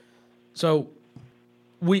 So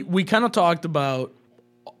we kind of talked about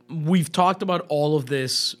all of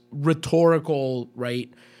this rhetorical, right,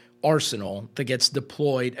 arsenal that gets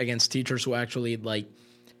deployed against teachers who actually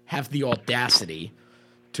have the audacity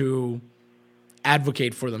to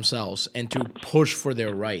advocate for themselves and to push for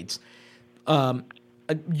their rights.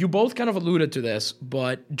 You both kind of alluded to this,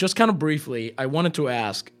 but just kind of briefly, I wanted to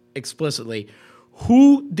ask explicitly, from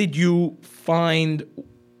whom did you find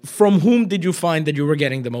that you were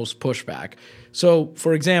getting the most pushback? So,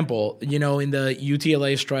 for example, in the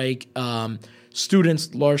UTLA strike,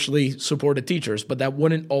 students largely supported teachers, but that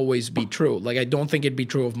wouldn't always be true. Like, I don't think it'd be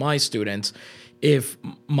true of my students if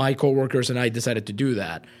my coworkers and I decided to do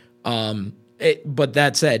that. But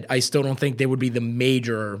that said, I still don't think they would be the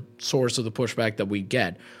major source of the pushback that we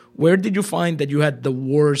get. Where did you find that you had the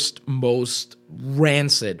worst, most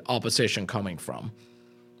rancid opposition coming from?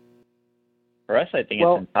 For us, I think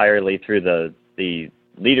it's entirely through the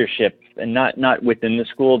leadership, and not within the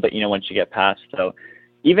school, but once you get past. So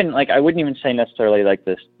even I wouldn't even say necessarily like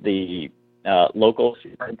the local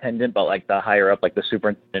superintendent, but like the higher up, like the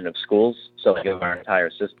superintendent of schools. So like of our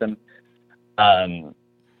entire system.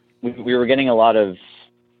 We were getting a lot of,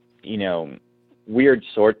 weird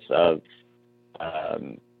sorts of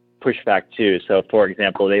pushback too. So, for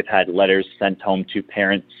example, they've had letters sent home to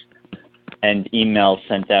parents and emails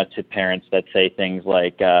sent out to parents that say things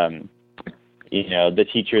like, the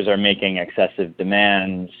teachers are making excessive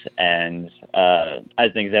demands. And as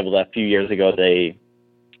an example, a few years ago,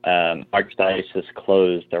 Archdiocese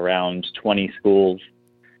closed around 20 schools,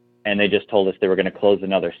 and they just told us they were going to close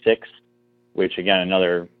another 6, which, again,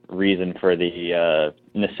 another reason for the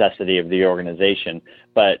necessity of the organization.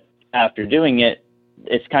 But after doing it,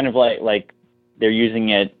 it's kind of like they're using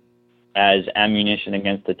it as ammunition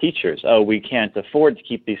against the teachers. Oh, we can't afford to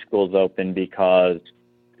keep these schools open because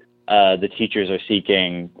the teachers are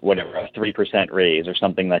seeking whatever, a 3% raise or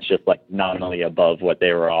something that's just nominally above what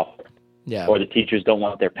they were offered. Yeah. Or the teachers don't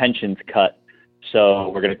want their pensions cut, so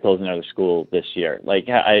we're going to close another school this year.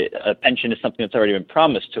 A pension is something that's already been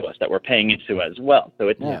promised to us that we're paying into as well.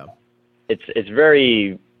 So it's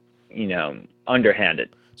very, underhanded.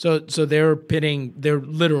 So they're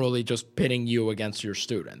literally just pitting you against your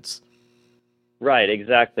students. Right,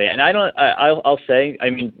 exactly. And I'll say, I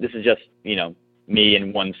mean, this is just, me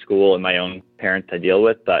and one school and my own parents I deal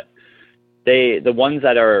with, but the ones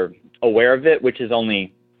that are aware of it, which is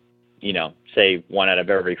only, say 1 out of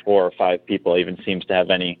every 4 or 5 people even seems to have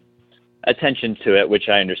any attention to it, which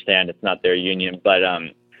I understand it's not their union, but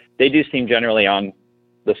they do seem generally on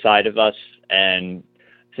the side of us. And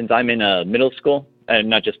since I'm in a middle school, and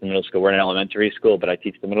not just the middle school, we're in an elementary school, but I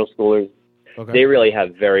teach the middle schoolers. Okay. They really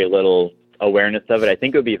have very little awareness of it. I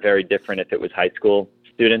think it would be very different if it was high school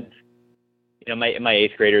students. You know, my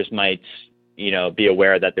eighth graders might, you know, be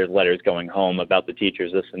aware that there's letters going home about the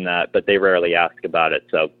teachers, this and that, but they rarely ask about it.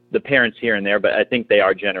 So the parents here and there, but I think they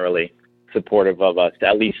are generally supportive of us,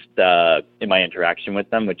 at least in my interaction with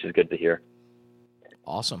them, which is good to hear.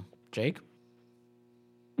 Awesome. Jake?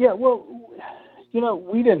 Yeah, well, you know,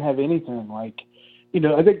 we didn't have anything like, you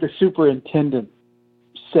know, I think the superintendent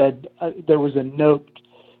said there was a note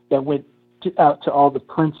that went out to all the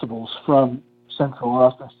principals from central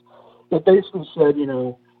office that basically said, you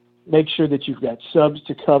know, make sure that you've got subs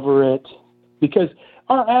to cover it, because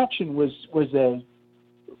our action was a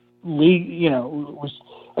league, you know, was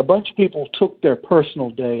a bunch of people took their personal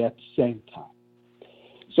day at the same time.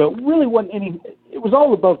 So it really wasn't it was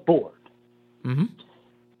all above board. Mm-hmm.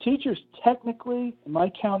 Teachers technically in my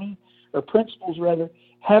county, or principals rather,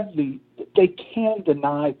 they can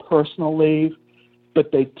deny personal leave,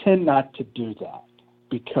 but they tend not to do that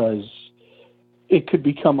because it could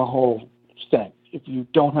become a whole thing if you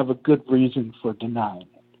don't have a good reason for denying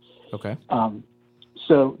it. Okay.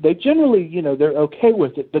 So they generally, you know, they're okay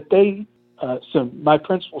with it, but my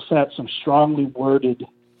principal sent out some strongly worded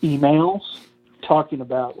emails talking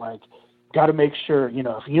about, like, got to make sure, you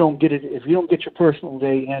know, if you don't get your personal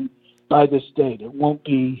day in by this date, it won't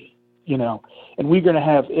be, you know, and we're going to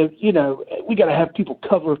have, you know, we got to have people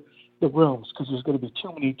cover the rooms because there's going to be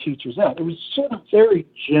too many teachers out. It was sort of very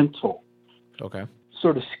gentle, Okay.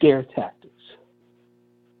 sort of scare tactics,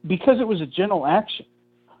 because it was a general action,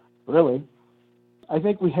 really. I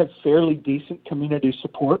think we had fairly decent community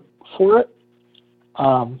support for it.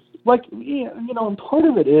 Like, you know, and part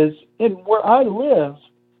of it is, in where I live,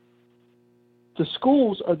 the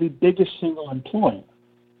schools are the biggest single employer.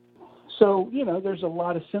 So, you know, there's a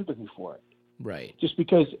lot of sympathy for it. Right. Just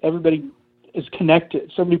because everybody is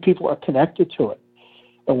connected, so many people are connected to it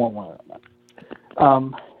in one way or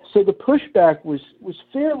another. So the pushback was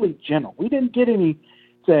fairly gentle. We didn't get anything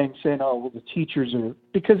saying, oh, well, the teachers are,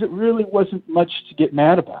 because it really wasn't much to get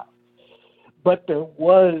mad about. But there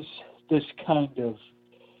was this kind of,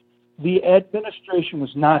 the administration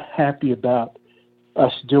was not happy about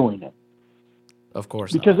us doing it. Of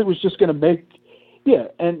course. Because it was just going to make,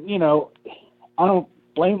 and, you know, I don't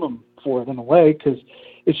blame them for it in a way, because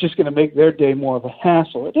it's just going to make their day more of a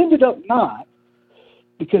hassle. It ended up not,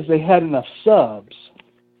 because they had enough subs.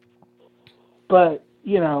 But,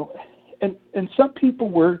 you know, and some people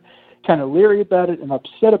were kind of leery about it and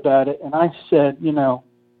upset about it, and I said, you know,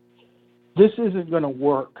 this isn't going to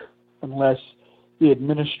work unless the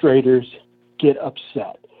administrators get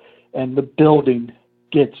upset and the building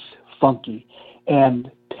gets funky and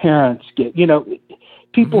parents get, you know,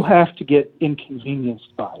 people have to get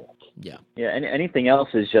inconvenienced by it. Yeah. Yeah, and anything else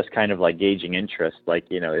is just kind of like gauging interest. Like,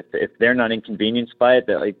 you know, if they're not inconvenienced by it,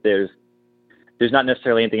 that, like, there's not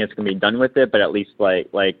necessarily anything that's going to be done with it, but at least for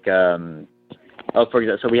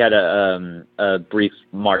example, so we had a brief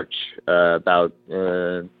march about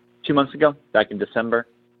 2 months ago, back in December,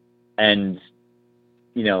 and,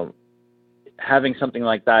 you know, having something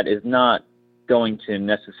like that is not going to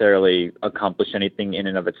necessarily accomplish anything in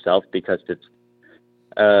and of itself, because it's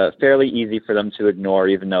fairly easy for them to ignore,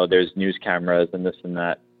 even though there's news cameras and this and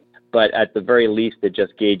that. But at the very least, it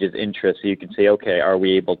just gauges interest, so you can say, okay, are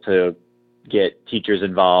we able to get teachers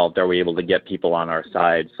involved? Are we able to get people on our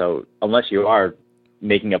side? So unless you are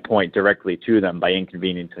making a point directly to them by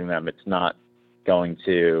inconveniencing them, it's not going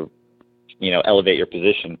to, you know, elevate your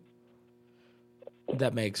position.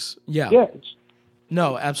 That makes, Yeah,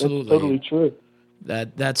 no, absolutely. that's totally true.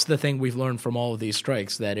 That's the thing we've learned from all of these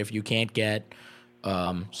strikes, that if you can't get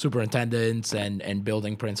superintendents and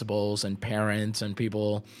building principals and parents and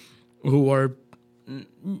people who are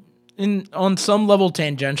on some level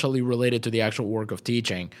tangentially related to the actual work of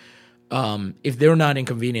teaching, if they're not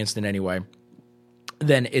inconvenienced in any way,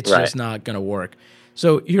 then it's just not going to work.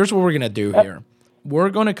 So here's what we're going to do here. We're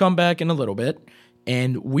going to come back in a little bit,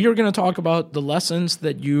 and we are going to talk about the lessons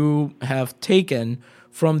that you have taken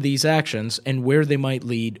from these actions and where they might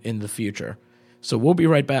lead in the future. So we'll be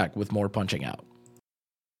right back with more Punching Out.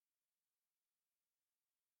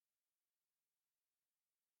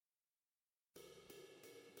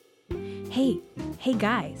 Hey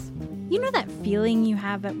guys, you know that feeling you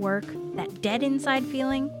have at work? That dead inside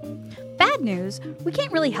feeling? Bad news, we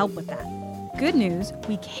can't really help with that. Good news,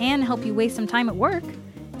 we can help you waste some time at work.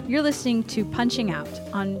 You're listening to Punching Out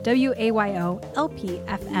on WAYO LP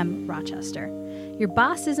FM Rochester. Your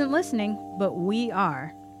boss isn't listening, but we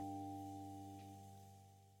are.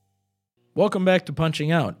 Welcome back to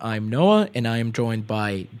Punching Out. I'm Noah, and I am joined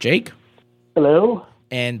by Jake. Hello.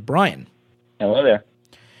 And Brian. Hello there.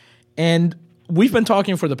 And we've been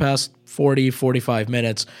talking for the past 40, 45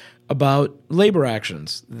 minutes about labor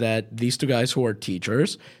actions that these two guys who are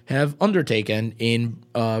teachers have undertaken in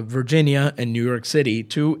Virginia and New York City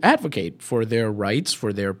to advocate for their rights,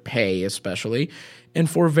 for their pay especially, and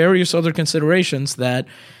for various other considerations that,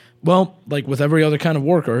 well, like with every other kind of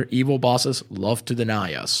worker, evil bosses love to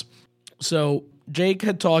deny us. So Jake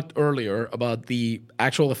had talked earlier about the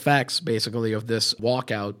actual effects, basically, of this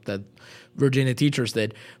walkout that Virginia teachers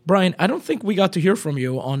did. Brian, I don't think we got to hear from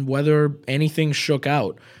you on whether anything shook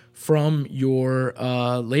out from your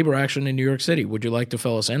labor action in New York City. Would you like to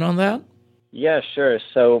fill us in on that? Yeah, sure.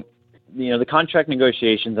 So, the contract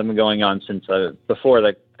negotiations have been going on since before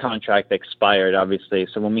the contract expired, obviously.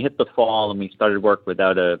 So when we hit the fall and we started work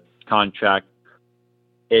without a contract,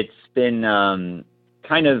 it's been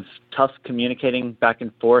kind of tough communicating back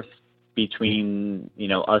and forth between,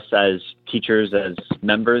 us as teachers, as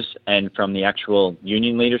members, and from the actual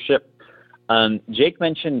union leadership. Jake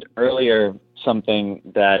mentioned earlier something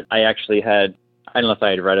that I actually had, I don't know if I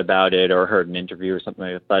had read about it or heard an interview or something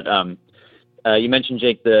like that, but you mentioned,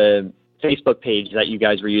 Jake, the Facebook page that you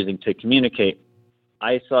guys were using to communicate.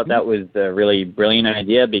 I thought that was a really brilliant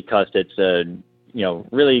idea because it's a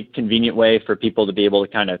really convenient way for people to be able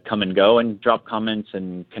to kind of come and go and drop comments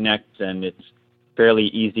and connect, and it's fairly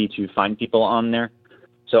easy to find people on there.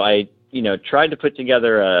 So I, tried to put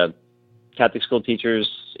together a Catholic school teachers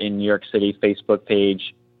in New York City Facebook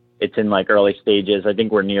page. It's in early stages. I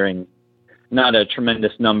think we're nearing not a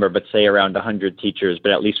tremendous number, but say around 100 teachers,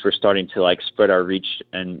 but at least we're starting to spread our reach.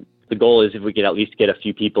 And the goal is if we could at least get a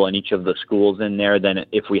few people in each of the schools in there, then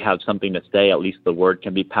if we have something to say, at least the word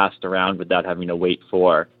can be passed around without having to wait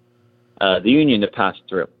for the union to pass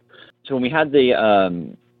through. So when we had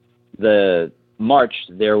the March,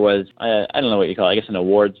 there was, I don't know what you call it, I guess an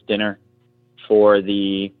awards dinner for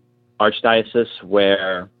the Archdiocese,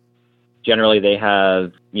 where generally they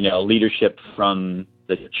have, leadership from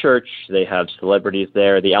the church. They have celebrities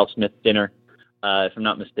there. The Al Smith dinner, if I'm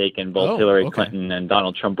not mistaken, both Hillary Clinton and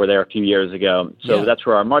Donald Trump were there a few years ago. So that's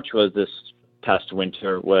where our march was this past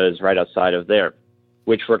winter, was right outside of there,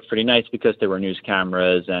 which worked pretty nice because there were news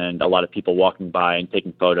cameras and a lot of people walking by and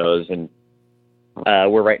taking photos, and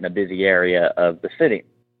we're right in a busy area of the city.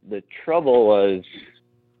 The trouble was,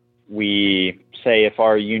 we say if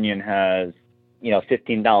our union has,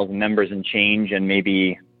 15,000 members and change, and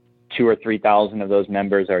maybe 2,000 or 3,000 of those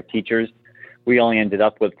members are teachers, we only ended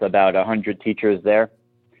up with about 100 teachers there,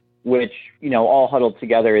 which, all huddled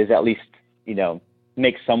together is at least,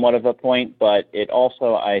 makes somewhat of a point, but it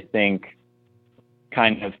also, I think,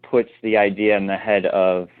 kind of puts the idea in the head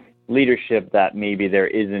of leadership that maybe there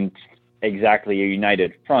isn't exactly a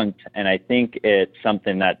united front, and I think it's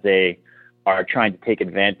something that they are trying to take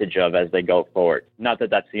advantage of as they go forward. Not that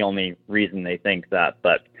that's the only reason they think that,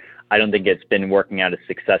 but I don't think it's been working out as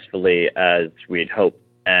successfully as we'd hoped.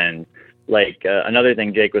 And another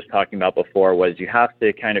thing Jake was talking about before was you have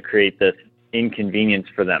to kind of create this inconvenience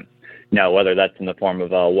for them. Now, whether that's in the form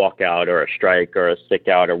of a walkout or a strike or a stick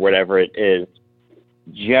out or whatever it is,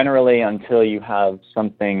 generally until you have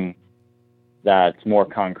something that's more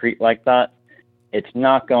concrete like that, it's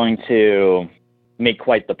not going to make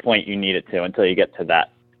quite the point you need it to until you get to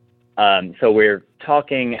that. So we're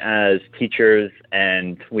talking as teachers,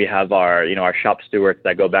 and we have our, our shop stewards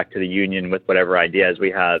that go back to the union with whatever ideas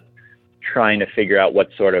we have, trying to figure out what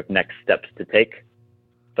sort of next steps to take.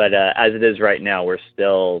 But as it is right now, we're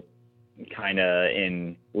still kind of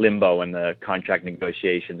in limbo in the contract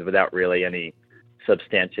negotiations without really any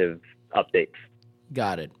substantive updates.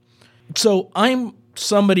 Got it. So I'm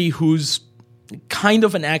somebody who's kind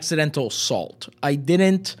of an accidental salt. I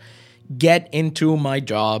didn't get into my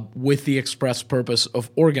job with the express purpose of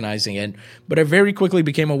organizing it, but I very quickly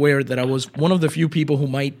became aware that I was one of the few people who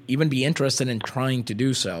might even be interested in trying to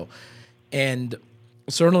do so. And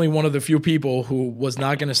certainly one of the few people who was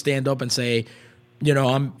not going to stand up and say,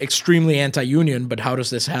 I'm extremely anti-union, but how does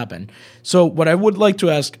this happen? So what I would like to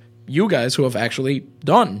ask you guys who have actually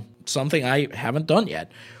done something I haven't done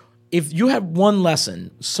yet, if you have one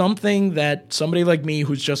lesson, something that somebody like me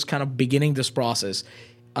who's just kind of beginning this process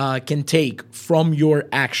can take from your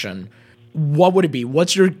action, what would it be?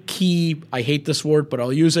 What's your key, I hate this word, but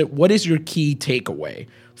I'll use it. What is your key takeaway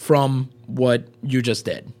from what you just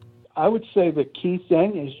did? I would say the key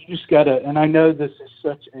thing is you just got to, and I know this is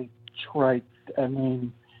such a trite,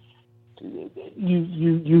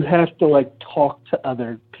 you have to talk to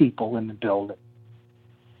other people in the building.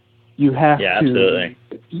 You have to, absolutely.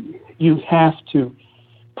 You have to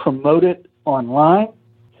promote it online.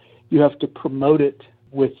 You have to promote it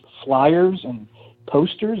with flyers and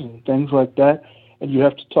posters and things like that. And you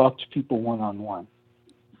have to talk to people one-on-one.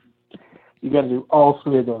 You got to do all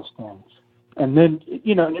three of those things. And then,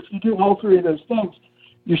 and if you do all three of those things,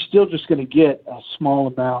 you're still just going to get a small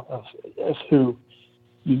amount of who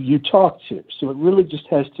you talk to. So it really just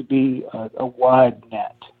has to be a wide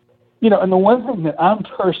net. And the one thing that I'm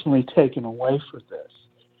personally taking away from this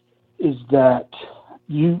is that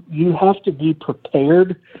you have to be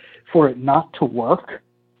prepared for it not to work.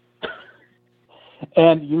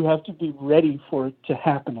 And you have to be ready for it to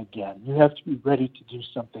happen again. You have to be ready to do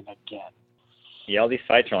something again. Yeah, all these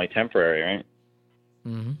fights are only temporary, right?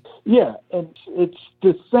 Mm-hmm. Yeah, and it's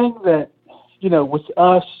the thing that, with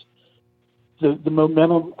us, the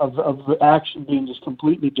momentum of the action being just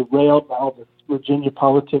completely derailed by all the Virginia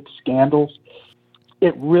politics scandals,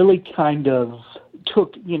 it really kind of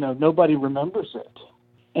took, nobody remembers it.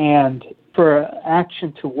 And for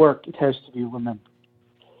action to work, it has to be remembered.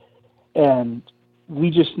 And we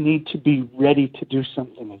just need to be ready to do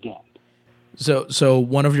something again. So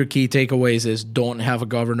one of your key takeaways is don't have a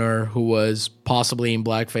governor who was possibly in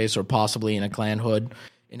blackface or possibly in a Klan hood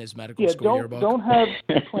in his medical school yearbook. Don't have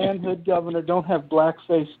a Klan hood governor. Don't have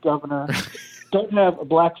blackface governor. Don't have a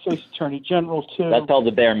blackface attorney general too. That's all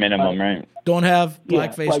the bare minimum, right? Don't have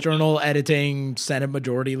blackface journal editing Senate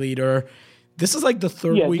Majority Leader. This is like the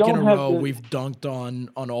third week in a row we've dunked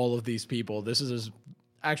on all of these people. This is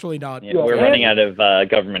actually not. Yeah, we're running out of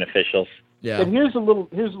government officials. Yeah. And here's a little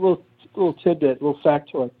tidbit, a little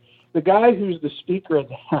factoid. The guy who's the Speaker of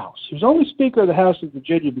the House, who's only Speaker of the House of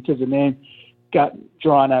Virginia because the name got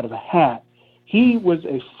drawn out of a hat, he was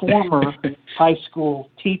a former high school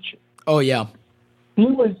teacher. Oh, yeah. He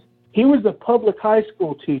was a public high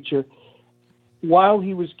school teacher while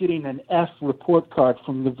he was getting an F report card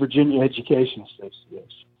from the Virginia Education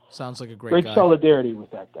Association. Sounds like a great guy. Solidarity with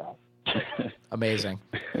that guy. Amazing.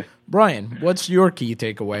 Brian, what's your key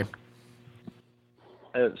takeaway?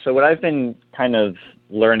 So what I've been kind of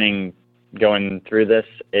learning going through this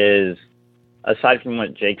is, aside from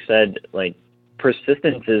what Jake said, like,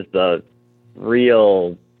 persistence is the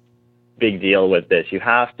real big deal with this. You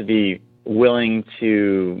have to be willing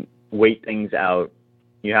to wait things out.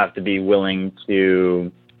 You have to be willing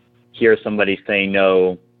to hear somebody say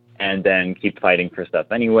no and then keep fighting for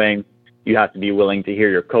stuff anyway. You have to be willing to hear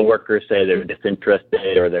your coworkers say they're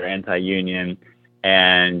disinterested or they're anti-union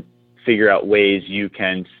and figure out ways you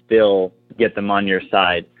can still get them on your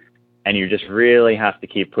side. And you just really have to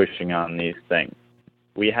keep pushing on these things.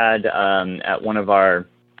 We had at one of our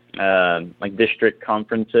district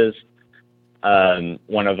conferences,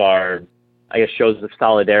 one of our, shows of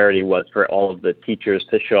solidarity was for all of the teachers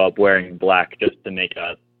to show up wearing black, just to make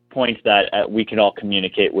a point that we can all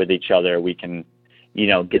communicate with each other. We can,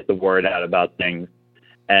 get the word out about things.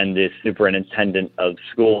 And the superintendent of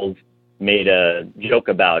schools made a joke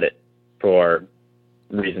about it for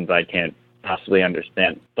reasons I can't possibly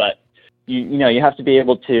understand. But, you have to be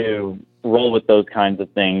able to roll with those kinds of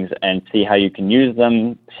things and see how you can use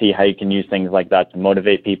them, see how you can use things like that to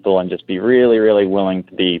motivate people, and just be really, really willing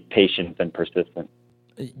to be patient and persistent.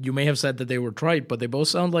 You may have said that they were trite, but they both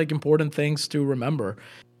sound like important things to remember.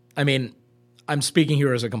 I mean, I'm speaking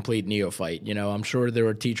here as a complete neophyte. I'm sure there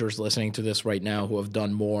are teachers listening to this right now who have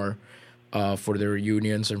done more for their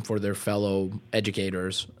unions and for their fellow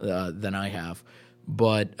educators than I have.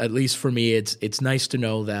 But at least for me, it's nice to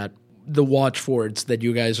know that the watchwords that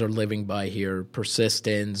you guys are living by here,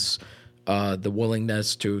 persistence, the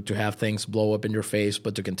willingness to have things blow up in your face,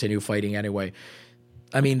 but to continue fighting anyway.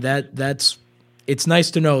 I mean, it's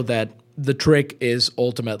nice to know that the trick is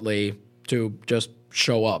ultimately to just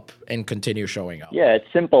show up and continue showing up. Yeah, it's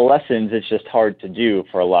simple lessons. It's just hard to do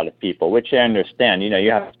for a lot of people, which I understand.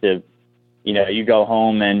 You have to, you go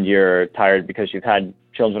home and you're tired because you've had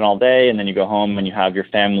children all day, and then you go home and you have your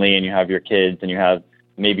family and you have your kids and you have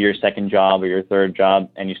maybe your second job or your third job,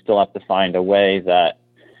 and you still have to find a way that,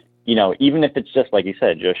 even if it's just like you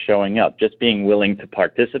said, just showing up, just being willing to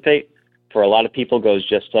participate, for a lot of people goes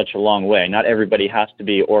just such a long way. Not everybody has to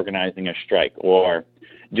be organizing a strike or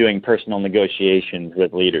doing personal negotiations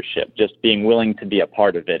with leadership. Just being willing to be a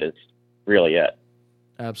part of it is really it.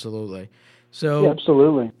 Absolutely. So, yeah,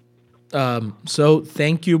 absolutely. So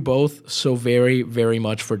thank you both so very, very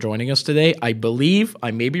much for joining us today. I believe,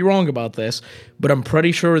 I may be wrong about this, but I'm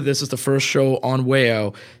pretty sure this is the first show on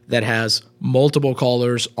WAYO that has multiple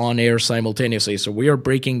callers on air simultaneously. So we are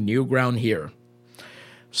breaking new ground here.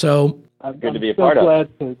 So I'm good to be a part of. I'm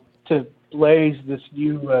so glad to blaze this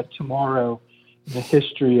new tomorrow in the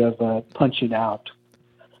history of punching out.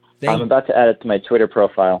 I'm about to add it to my Twitter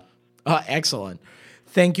profile. Excellent.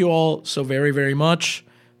 Thank you all so very, very much.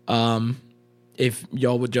 If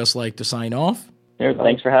y'all would just like to sign off. Here,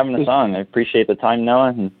 thanks for having us on. I appreciate the time, Noah,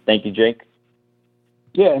 and thank you, Jake.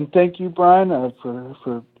 Yeah, and thank you, Brian,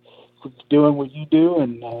 for doing what you do,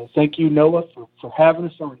 and thank you, Noah, for having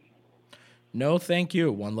us on. No, thank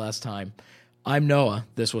you. One last time. I'm Noah.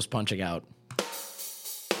 This was Punching Out.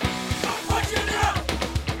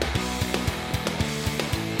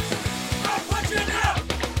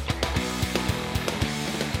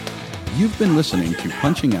 You've been listening to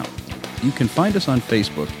Punching Out. You can find us on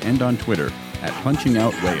Facebook and on Twitter at Punching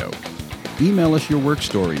Out Wayo. Email us your work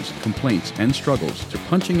stories, complaints, and struggles to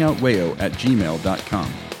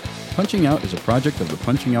punchingoutwayo@gmail.com. Punching Out is a project of the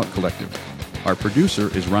Punching Out Collective. Our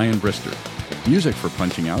producer is Ryan Brister. Music for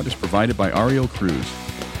Punching Out is provided by Ariel Cruz.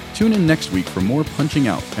 Tune in next week for more Punching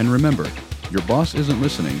Out, and remember, your boss isn't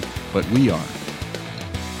listening, but we are.